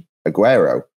better than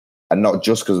Aguero, and not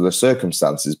just because of the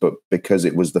circumstances, but because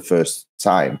it was the first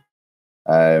time.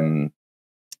 The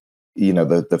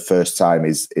first time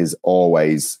is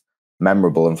always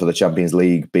memorable, and for the Champions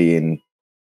League being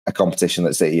a competition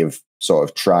that City have sort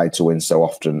of tried to win so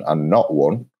often and not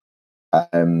won,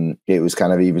 it was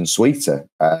kind of even sweeter.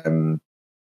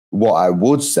 What I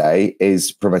would say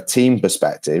is, from a team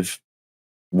perspective,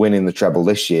 winning the treble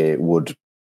this year would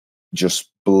just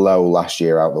blow last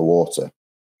year out the water.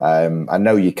 I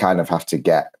know you kind of have to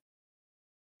get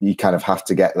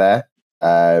there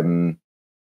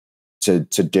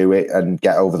to do it and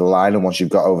get over the line. And once you've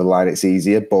got over the line, it's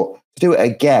easier. But to do it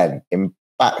again in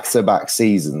back-to-back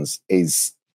seasons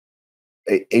is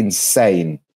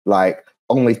insane. Like,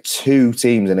 only 2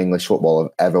 teams in English football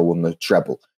have ever won the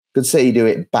treble. Could City do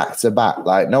it back-to-back?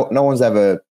 Like, no one's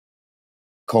ever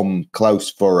come close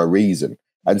for a reason.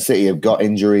 And City have got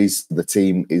injuries. The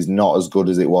team is not as good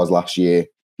as it was last year.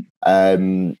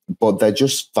 But they're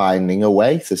just finding a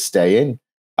way to stay in.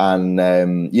 And,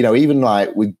 even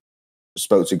like we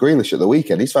spoke to Grealish at the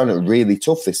weekend, he's found it really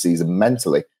tough this season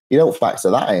mentally. You don't factor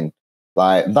that in.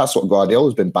 Like, that's what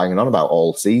Guardiola's been banging on about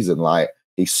all season. Like,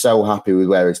 he's so happy with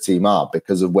where his team are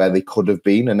because of where they could have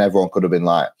been. And everyone could have been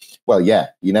like, well, yeah,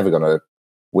 you're never going to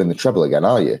win the treble again,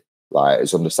 are you? Like,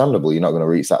 it's understandable. You're not going to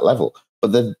reach that level.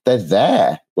 But they're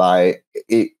there. Like,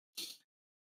 it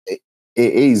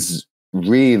is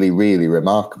really, really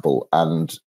remarkable.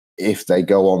 And if they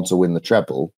go on to win the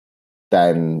treble,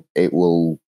 then it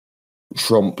will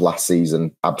trump last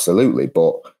season, absolutely.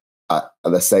 But at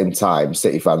the same time,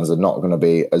 City fans are not going to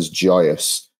be as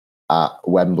joyous at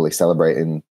Wembley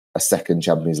celebrating a second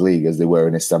Champions League as they were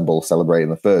in Istanbul celebrating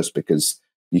the first, because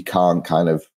you can't kind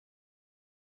of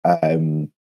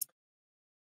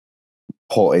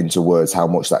put into words how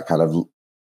much that kind of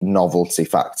novelty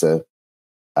factor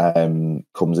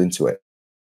comes into it.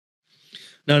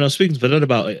 No, speaking to Foden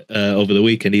about it over the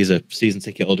weekend, he's a season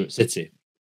ticket holder at City.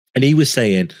 And he was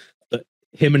saying that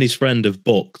him and his friend have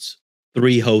booked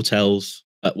 3 hotels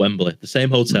at Wembley, the same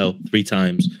hotel 3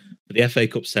 times, for the FA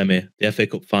Cup semi, the FA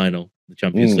Cup final, the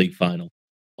Champions League final,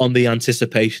 on the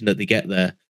anticipation that they get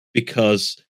there,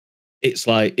 because it's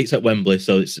like it's at Wembley,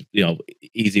 so it's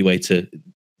easy way to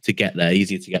get there,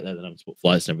 easier to get there than having to book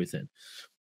flights and everything.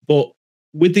 But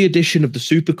with the addition of the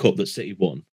Super Cup that City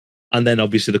won, and then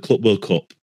obviously the Club World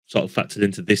Cup sort of factored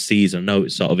into this season. No,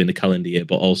 it's sort of in the calendar year,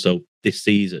 but also this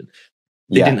season.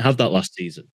 They didn't have that last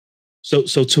season. So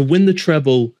to win the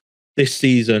treble this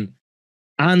season,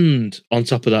 and on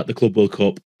top of that, the Club World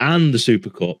Cup and the Super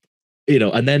Cup,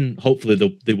 and then hopefully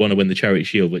they want to win the Charity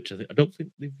Shield, which I don't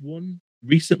think they've won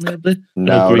recently, have they?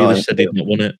 No, Grealish said they've not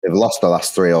won it. They've lost the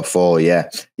last 3 or 4, yeah.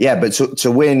 Yeah, but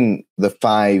to win the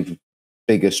 5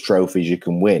 biggest trophies you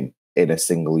can win in a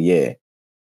single year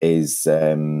is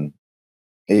unheard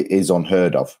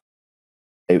of.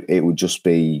 It would just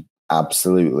be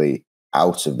absolutely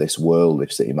out of this world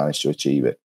if City managed to achieve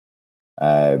it.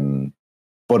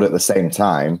 But at the same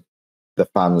time, the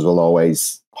fans will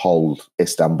always hold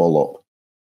Istanbul up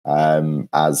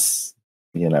as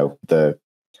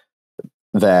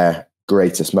their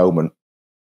greatest moment,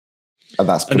 and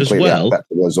that's completely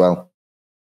acceptable as well.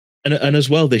 And as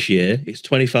well, this year it's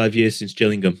 25 years since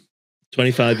Gillingham,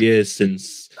 25 years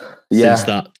since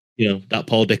that that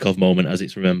Paul Dickov moment, as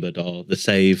it's remembered, or the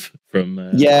save from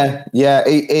it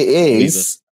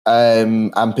is,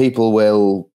 and people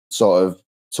will sort of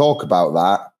talk about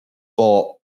that,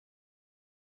 but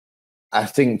I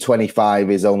think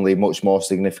 25 is only much more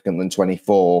significant than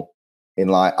 24 in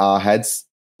like our heads.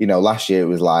 Last year it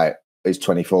was like it's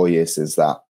 24 years since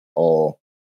that, or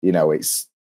it's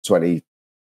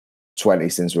 2020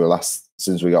 since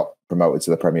we got promoted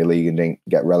to the Premier League and didn't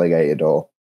get relegated or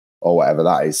whatever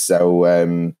that is. So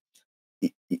I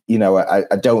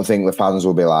don't think the fans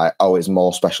will be like, oh, it's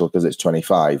more special because it's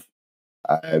 25.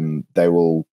 They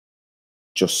will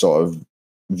just sort of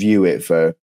view it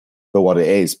for what it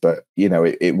is, but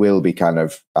it will be kind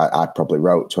of. I probably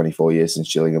wrote 24 years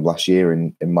since Gillingham last year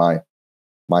in my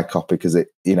copy because it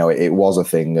was a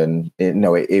thing, and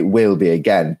it will be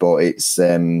again. But it's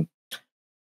I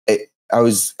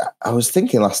was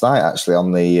thinking last night actually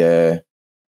on the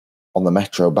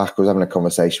metro back. I was having a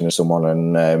conversation with someone,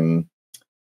 and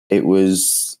it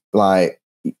was like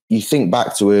you think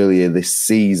back to earlier this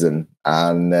season,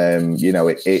 and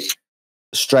it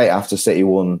straight after City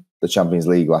won the Champions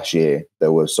League last year,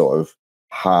 there were sort of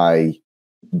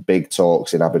big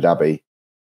talks in Abu Dhabi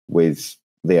with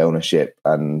the ownership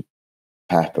and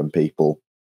Pep and people,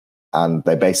 and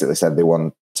they basically said they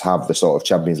want to have the sort of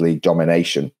Champions League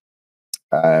domination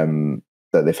that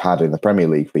they've had in the Premier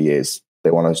League for years.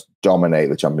 They want to dominate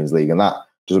the Champions League, and that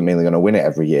doesn't mean they're going to win it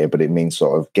every year, but it means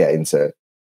sort of get into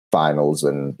finals,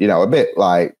 and a bit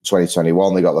like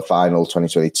 2021 they got the final,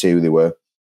 2022 they were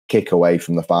kick away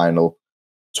from the final,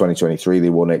 2023 they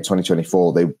won it,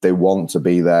 2024 they want to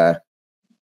be there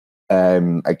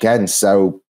again.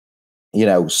 So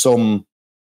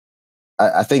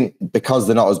I think because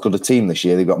they're not as good a team this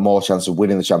year, they've got more chance of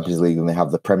winning the Champions League than they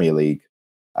have the Premier League,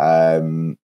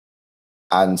 and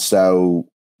so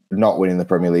not winning the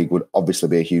Premier League would obviously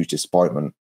be a huge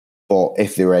disappointment. But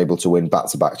if they were able to win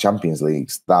back-to-back Champions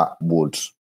Leagues, that would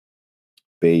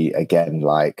be, again,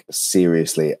 like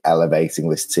seriously elevating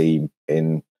this team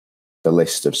in the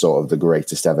list of sort of the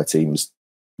greatest ever teams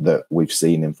that we've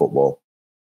seen in football.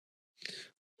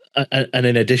 And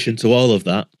in addition to all of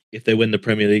that, if they win the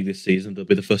Premier League this season, they'll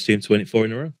be the first team to win it 4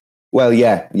 in a row. Well,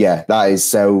 yeah, that is.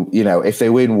 So, if they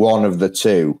win one of the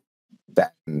two,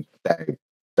 then they're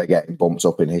getting bumped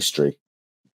up in history.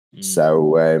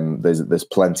 So there's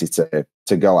plenty to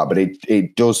go at, but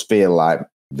it does feel like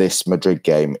this Madrid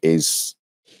game is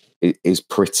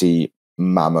pretty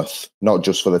mammoth, not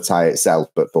just for the tie itself,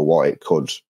 but for what it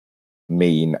could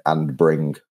mean and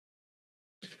bring.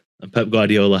 And Pep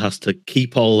Guardiola has to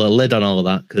keep a lid on all of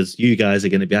that, because you guys are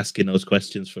going to be asking those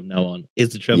questions from now on.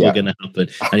 Is the treble going to happen?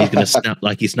 And he's going to snap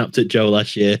like he snapped at Joe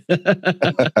last year.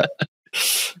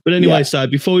 But anyway, Si,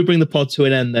 before we bring the pod to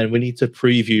an end, then we need to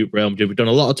preview Real Madrid. We've done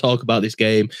a lot of talk about this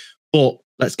game, but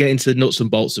let's get into the nuts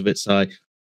and bolts of it, Si.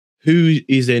 Who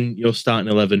is in your starting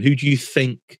 11? Who do you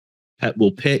think Pep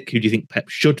will pick? Who do you think Pep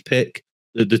should pick?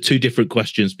 The two different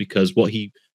questions, because who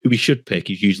he should pick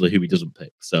is usually who he doesn't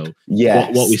pick. So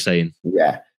what are we saying?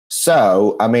 Yeah.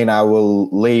 So, I mean, I will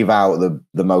leave out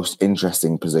the most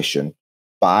interesting position,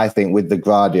 but I think with the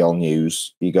Guardiola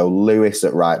news, you go Lewis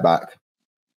at right back,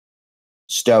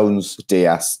 Stones,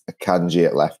 Diaz, Akanji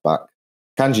at left back.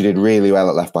 Akanji did really well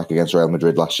at left back against Real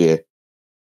Madrid last year,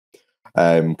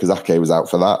 because Ake was out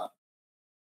for that.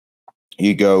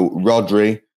 You go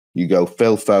Rodri, you go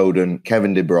Phil Foden,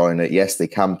 Kevin De Bruyne. Yes, they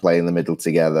can play in the middle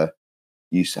together.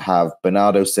 You have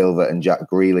Bernardo Silva and Jack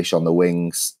Grealish on the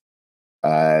wings.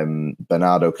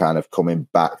 Bernardo kind of coming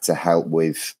back to help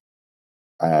with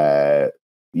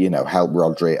help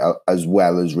Rodri as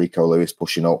well as Rico Lewis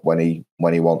pushing up when he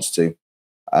wants to,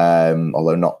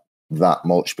 although not that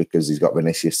much because he's got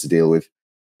Vinicius to deal with.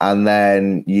 And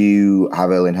then you have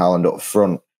Erling Haaland up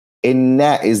front. In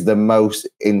net is the most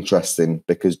interesting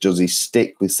because does he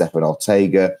stick with Stefan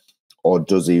Ortega or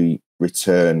does he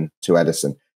return to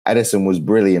Ederson? Ederson was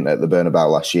brilliant at the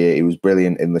Bernabeu last year. He was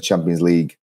brilliant in the Champions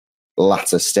League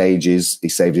latter stages. He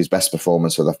saved his best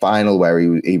performance for the final where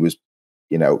he was,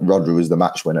 Rodri was the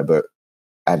match winner, but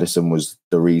Ederson was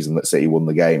the reason that City won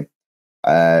the game.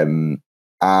 And,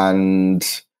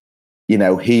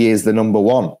 he is the number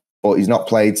one, but he's not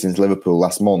played since Liverpool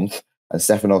last month. And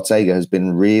Stefan Ortega has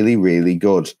been really, really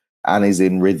good and is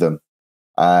in rhythm.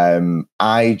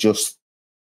 I just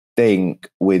think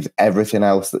with everything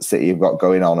else that City have got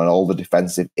going on and all the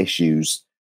defensive issues,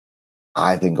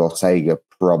 I think Ortega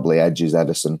probably edges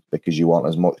Ederson because you want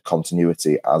as much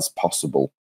continuity as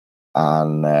possible.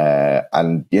 And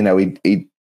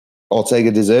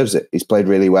Ortega deserves it. He's played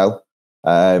really well.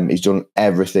 He's done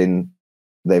everything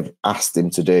they've asked him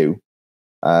to do.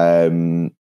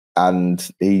 And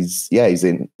he's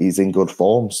in good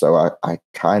form. So I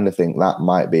kind of think that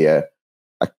might be a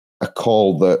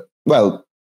call that, well,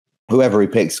 whoever he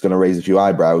picks is going to raise a few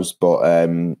eyebrows, but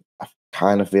I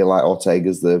kind of feel like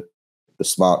Ortega's the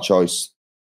smart choice.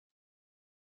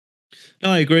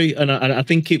 No, I agree, and I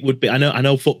think it would be. I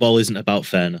know football isn't about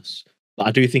fairness, but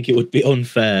I do think it would be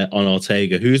unfair on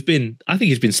Ortega, I think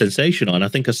he's been sensational, and I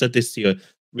think I said this to you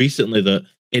recently that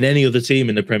in any other team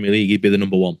in the Premier League, he'd be the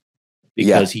number one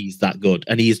because he's that good,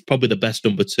 and he's probably the best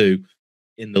number two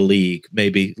in the league.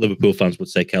 Maybe Liverpool fans would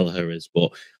say Kelleher is,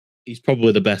 but he's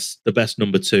probably the best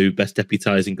number two, best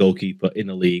deputising goalkeeper in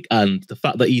the league, and the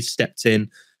fact that he's stepped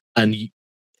in, and you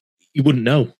wouldn't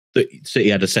know that City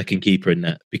had a second keeper in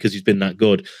net because he's been that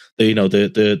good.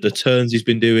 The turns he's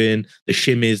been doing, the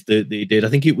shimmies that he did. I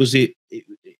think it was either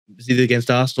against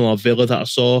Arsenal or Villa that I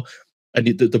saw, and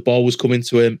the ball was coming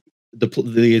to him.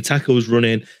 The attacker was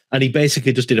running, and he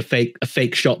basically just did a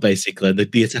fake shot. Basically,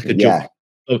 the attacker jumped.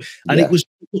 It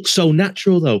looked so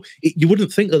natural though. You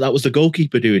wouldn't think that was the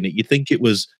goalkeeper doing it. You'd think it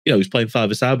was, he's playing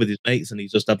five-a-side with his mates, and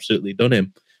he's just absolutely done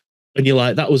him. And you're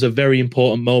like, that was a very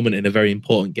important moment in a very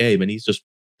important game, and he's just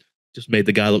made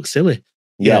the guy look silly.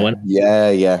 Yeah.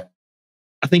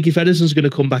 I think if Ederson's going to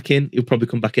come back in, he'll probably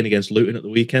come back in against Luton at the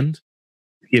weekend.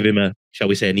 Give him shall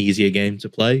we say, an easier game to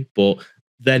play. But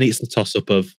then it's the toss-up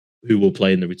of who will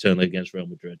play in the return leg against Real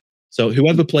Madrid. So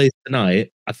whoever plays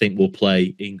tonight, I think will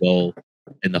play in goal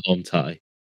in the home tie.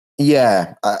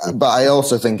 Yeah, but I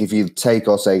also think if you take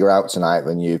Ortega out tonight,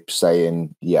 then you're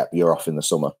saying, you're off in the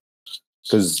summer.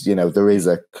 Because, there is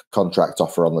a contract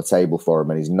offer on the table for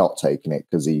him and he's not taking it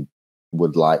because he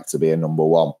would like to be a number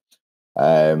one.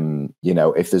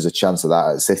 If there's a chance of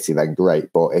that at City, then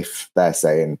great. But if they're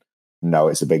saying, no,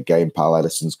 it's a big game, pal,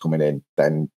 Ederson's coming in,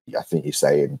 then I think you're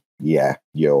saying, you're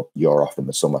off in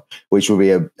the summer, which would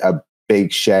be a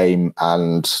big shame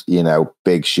and,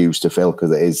 big shoes to fill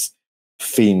because it is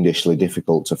fiendishly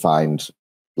difficult to find,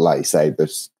 like you say,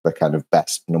 the kind of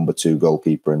best number two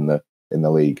goalkeeper in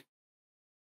the league.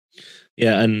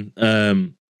 Yeah,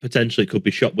 and potentially it could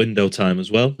be shop window time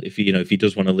as well. If he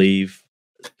does want to leave,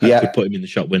 could put him in the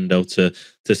shop window to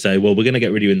say, well, we're going to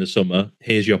get rid of you in the summer.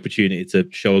 Here's your opportunity to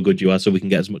show how good you are, so we can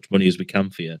get as much money as we can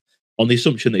for you. On the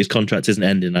assumption that his contract isn't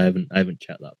ending, I haven't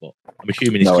checked that, but I'm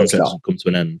assuming his contract doesn't come to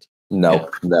an end. No.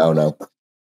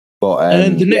 But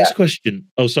the next question.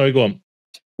 Oh, sorry, go on.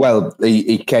 Well,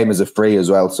 he came as a free as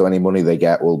well, so any money they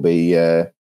get will be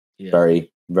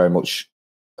very, very much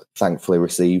thankfully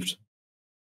received.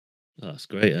 Oh, that's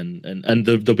great, and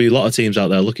there'll be a lot of teams out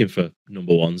there looking for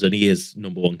number ones, and he is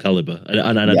number one caliber.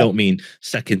 And I don't mean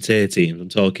second tier teams. I'm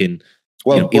talking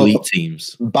elite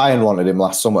teams. Bayern wanted him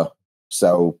last summer,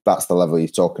 so that's the level you're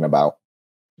talking about.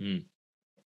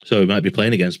 So he might be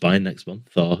playing against Bayern next month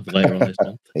or later on this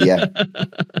month. Yeah,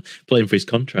 playing for his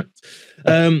contract.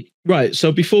 Right.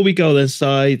 So before we go then,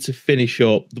 Si, to finish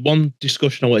up, the one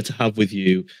discussion I wanted to have with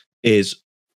you is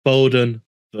Foden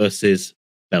versus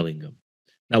Bellingham.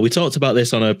 Now, we talked about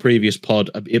this on a previous pod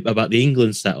about the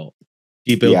England setup.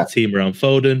 Do you build the team around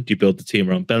Foden? Do you build the team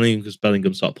around Bellingham? Because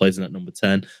Bellingham sort of plays in that number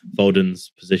 10.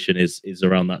 Foden's position is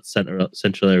around that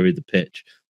central area of the pitch.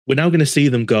 We're now going to see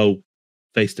them go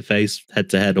face-to-face,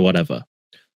 head-to-head, or whatever.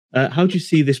 How do you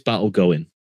see this battle going?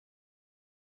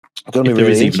 It's going to be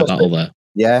really interesting. Battle there.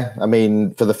 Yeah, I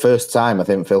mean, for the first time, I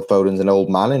think Phil Foden's an old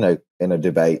man in a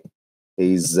debate.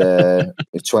 He's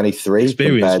 23.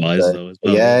 Experience-wise, though, as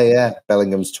well. Yeah.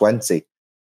 Bellingham's 20.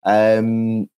 It's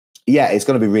going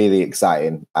to be really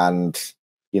exciting. And,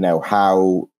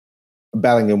 how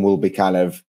Bellingham will be kind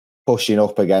of pushing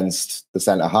up against the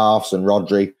centre halves, and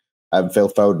Rodri and Phil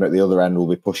Foden at the other end will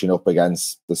be pushing up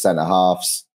against the centre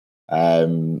halves. I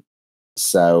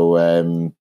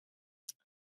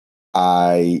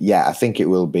think it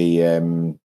will be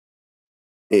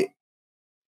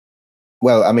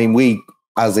Well, I mean, we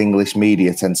as English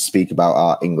media tend to speak about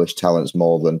our English talents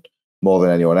more than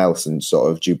anyone else, and sort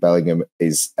of Jude Bellingham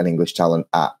is an English talent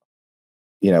at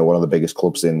one of the biggest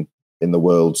clubs in the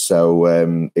world.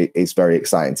 So it's very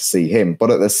exciting to see him. But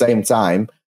at the same time,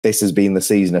 this has been the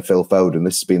season of Phil Foden.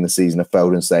 This has been the season of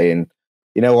Foden saying,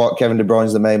 you know what, Kevin De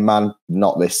Bruyne's the main man.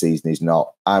 Not this season, he's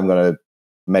not. I'm going to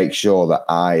make sure that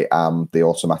I am the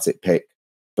automatic pick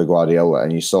for Guardiola.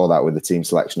 And you saw that with the team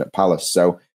selection at Palace.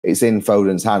 So it's in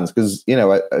Foden's hands because,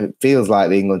 it feels like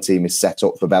the England team is set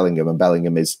up for Bellingham, and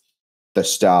Bellingham is the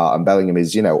star, and Bellingham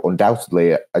is,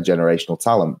 undoubtedly a generational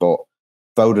talent. But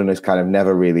Foden has kind of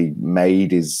never really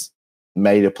made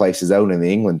a place his own in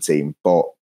the England team. But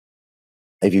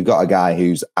if you've got a guy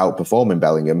who's outperforming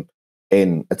Bellingham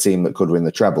in a team that could win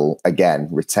the treble, again,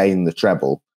 retain the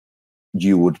treble,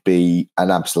 you would be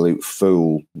an absolute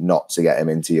fool not to get him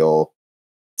into your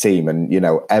team. And,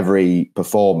 every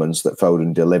performance that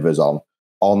Foden delivers on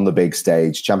the big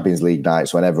stage, Champions League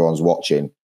nights when everyone's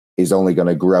watching, is only going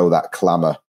to grow that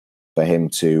clamour for him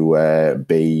to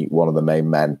be one of the main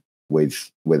men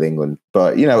with England.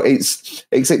 But, it's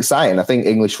exciting. I think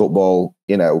English football,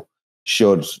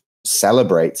 should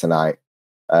celebrate tonight.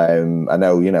 I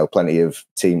know, plenty of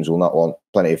fans will not want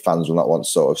to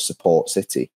sort of support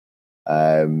City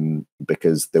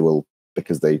because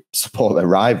they support their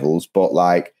rivals. But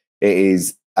like, it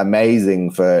is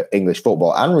amazing for English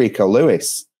football. And Rico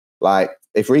Lewis, like,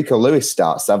 if Rico Lewis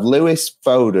starts, to have Lewis,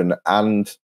 Foden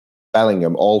and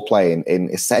Bellingham all playing in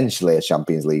essentially a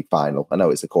Champions League final. I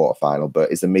know it's a quarter final,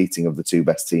 but it's a meeting of the two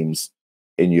best teams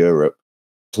in Europe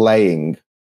playing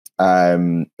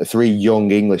three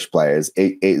young English players.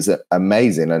 It's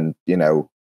amazing. And,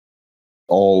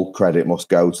 all credit must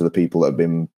go to the people that have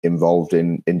been involved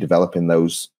in developing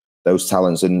those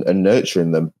talents and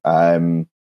nurturing them.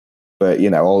 But,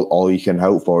 all you can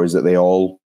hope for is that they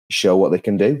all show what they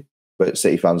can do. But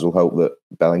City fans will hope that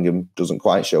Bellingham doesn't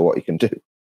quite show what he can do.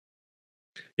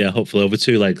 Yeah, hopefully over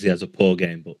two legs he has a poor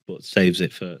game, but saves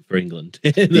it for England.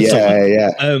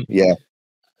 Yeah.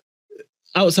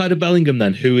 Outside of Bellingham,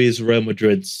 then, who is Real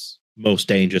Madrid's most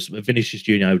dangerous? Vinicius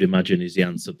Junior, I would imagine, is the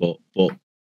answer. But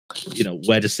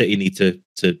where does City need to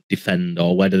defend,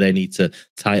 or where do they need to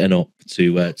tighten up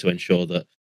to ensure that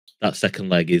second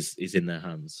leg is in their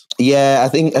hands? Yeah, I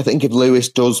think if Lewis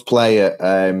does play at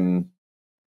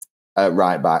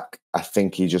right back, I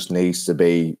think he just needs to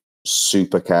be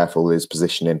super careful with his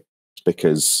positioning,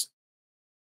 because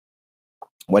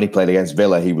when he played against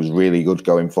Villa, he was really good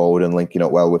going forward and linking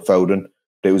up well with Foden.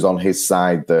 But it was on his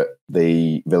side that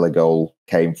the Villa goal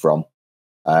came from,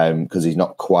 because he's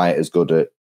not quite as good at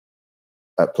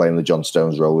playing the John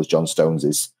Stones role as John Stones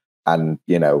is. And,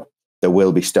 there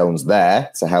will be Stones there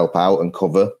to help out and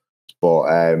cover. But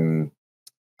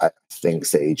I think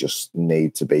City just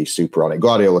need to be super on it.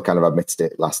 Guardiola kind of admitted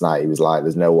it last night. He was like,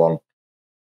 there's no one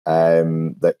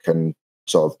that can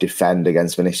sort of defend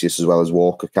against Vinicius as well as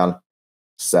Walker can.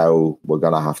 So we're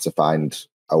going to have to find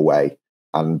a way.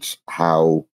 And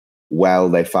how well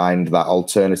they find that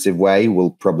alternative way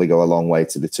will probably go a long way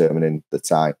to determining the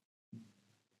tie.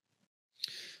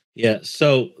 Yeah,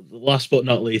 so last but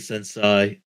not least, then,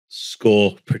 Si,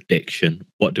 score prediction.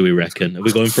 What do we reckon? Are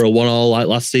we going for a 1-1 like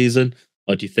last season,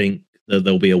 or do you think that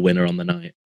there'll be a winner on the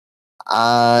night?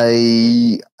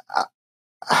 I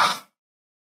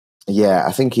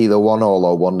think either 1-1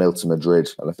 or 1-0 to Madrid,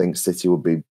 and I think City would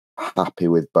be happy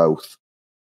with both.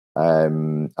 I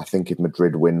think if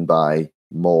Madrid win by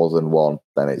more than one,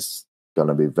 then it's going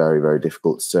to be very, very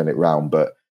difficult to turn it round.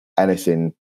 But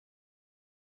anything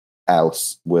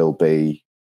else will be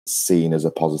seen as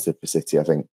a positive for City, I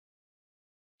think.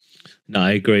 No,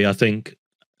 I agree. I think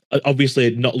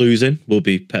obviously not losing will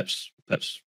be Pep's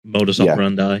modus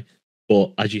operandi.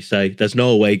 But as you say, there's no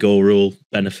away goal rule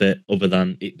benefit other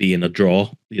than it being a draw.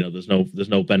 There's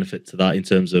no benefit to that in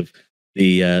terms of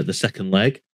the second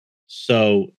leg.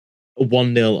 So a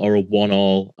 1-0 or a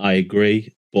 1-1, I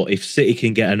agree. But if City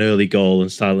can get an early goal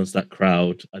and silence that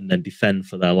crowd and then defend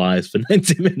for their lives for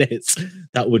 90 minutes,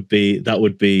 that would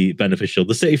be beneficial.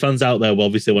 The City fans out there will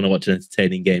obviously want to watch an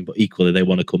entertaining game, but equally they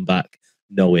want to come back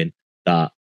knowing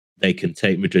that they can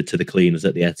take Madrid to the cleaners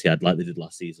at the Etihad like they did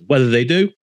last season. Whether they do,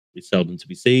 it's seldom to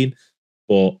be seen.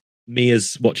 But me,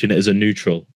 as watching it as a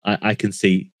neutral, I can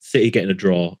see City getting a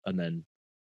draw and then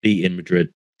beating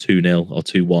Madrid 2-0 or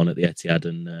 2-1 at the Etihad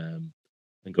and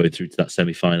going through to that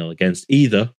semi-final against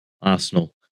either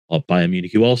Arsenal of Bayern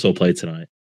Munich, who also played tonight.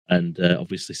 And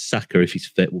obviously Saka, if he's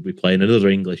fit, will be playing another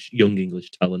young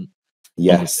English talent on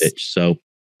the pitch. So,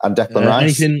 and Declan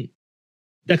Rice.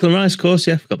 Declan Rice, of course,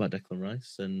 yeah, I forgot about Declan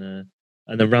Rice. And then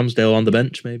Ramsdale on the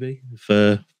bench, maybe.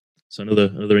 So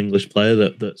another English player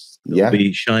that will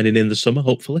be shining in the summer,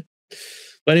 hopefully.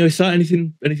 But anyway, so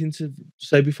anything to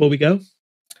say before we go?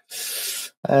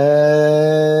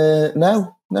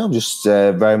 No, just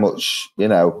very much,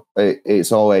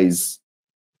 it's always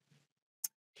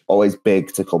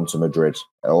big to come to Madrid.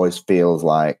 It always feels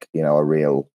like, a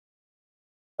real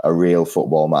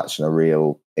football match and a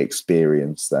real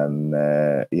experience. And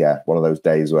one of those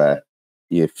days where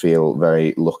you feel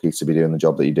very lucky to be doing the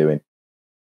job that you're doing.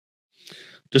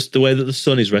 Just the way that the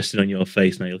sun is resting on your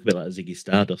face now, you look a bit like Ziggy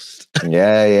Stardust.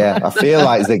 Yeah. I feel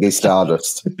like Ziggy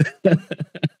Stardust.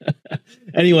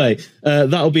 Anyway,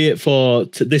 that'll be it for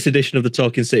this edition of the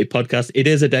Talking City podcast. It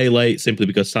is a day late simply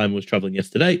because Simon was traveling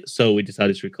yesterday, so we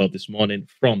decided to record this morning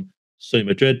from sunny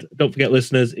Madrid. Don't forget,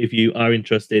 listeners, if you are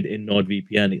interested in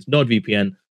NordVPN, it's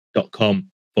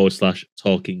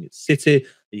nordvpn.com/Talking City.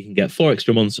 You can get 4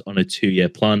 extra months on a 2-year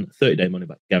plan, 30-day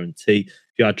money-back guarantee.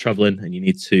 If you are traveling and you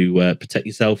need to protect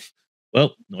yourself,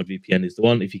 well, NordVPN is the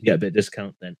one. If you can get a bit of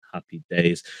discount, then happy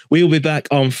days. We will be back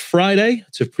on Friday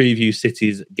to preview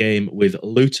City's game with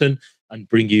Luton and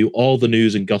bring you all the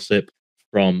news and gossip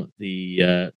from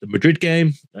the Madrid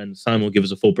game. And Simon will give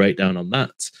us a full breakdown on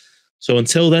that. So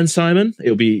until then, Simon,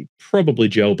 it'll be probably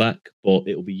Joe back, but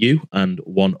it'll be you and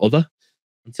one other.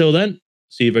 Until then,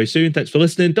 see you very soon. Thanks for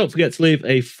listening. Don't forget to leave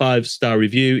a 5-star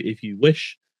review if you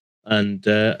wish. And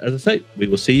as I say, we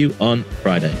will see you on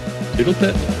Friday. Toodle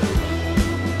pip.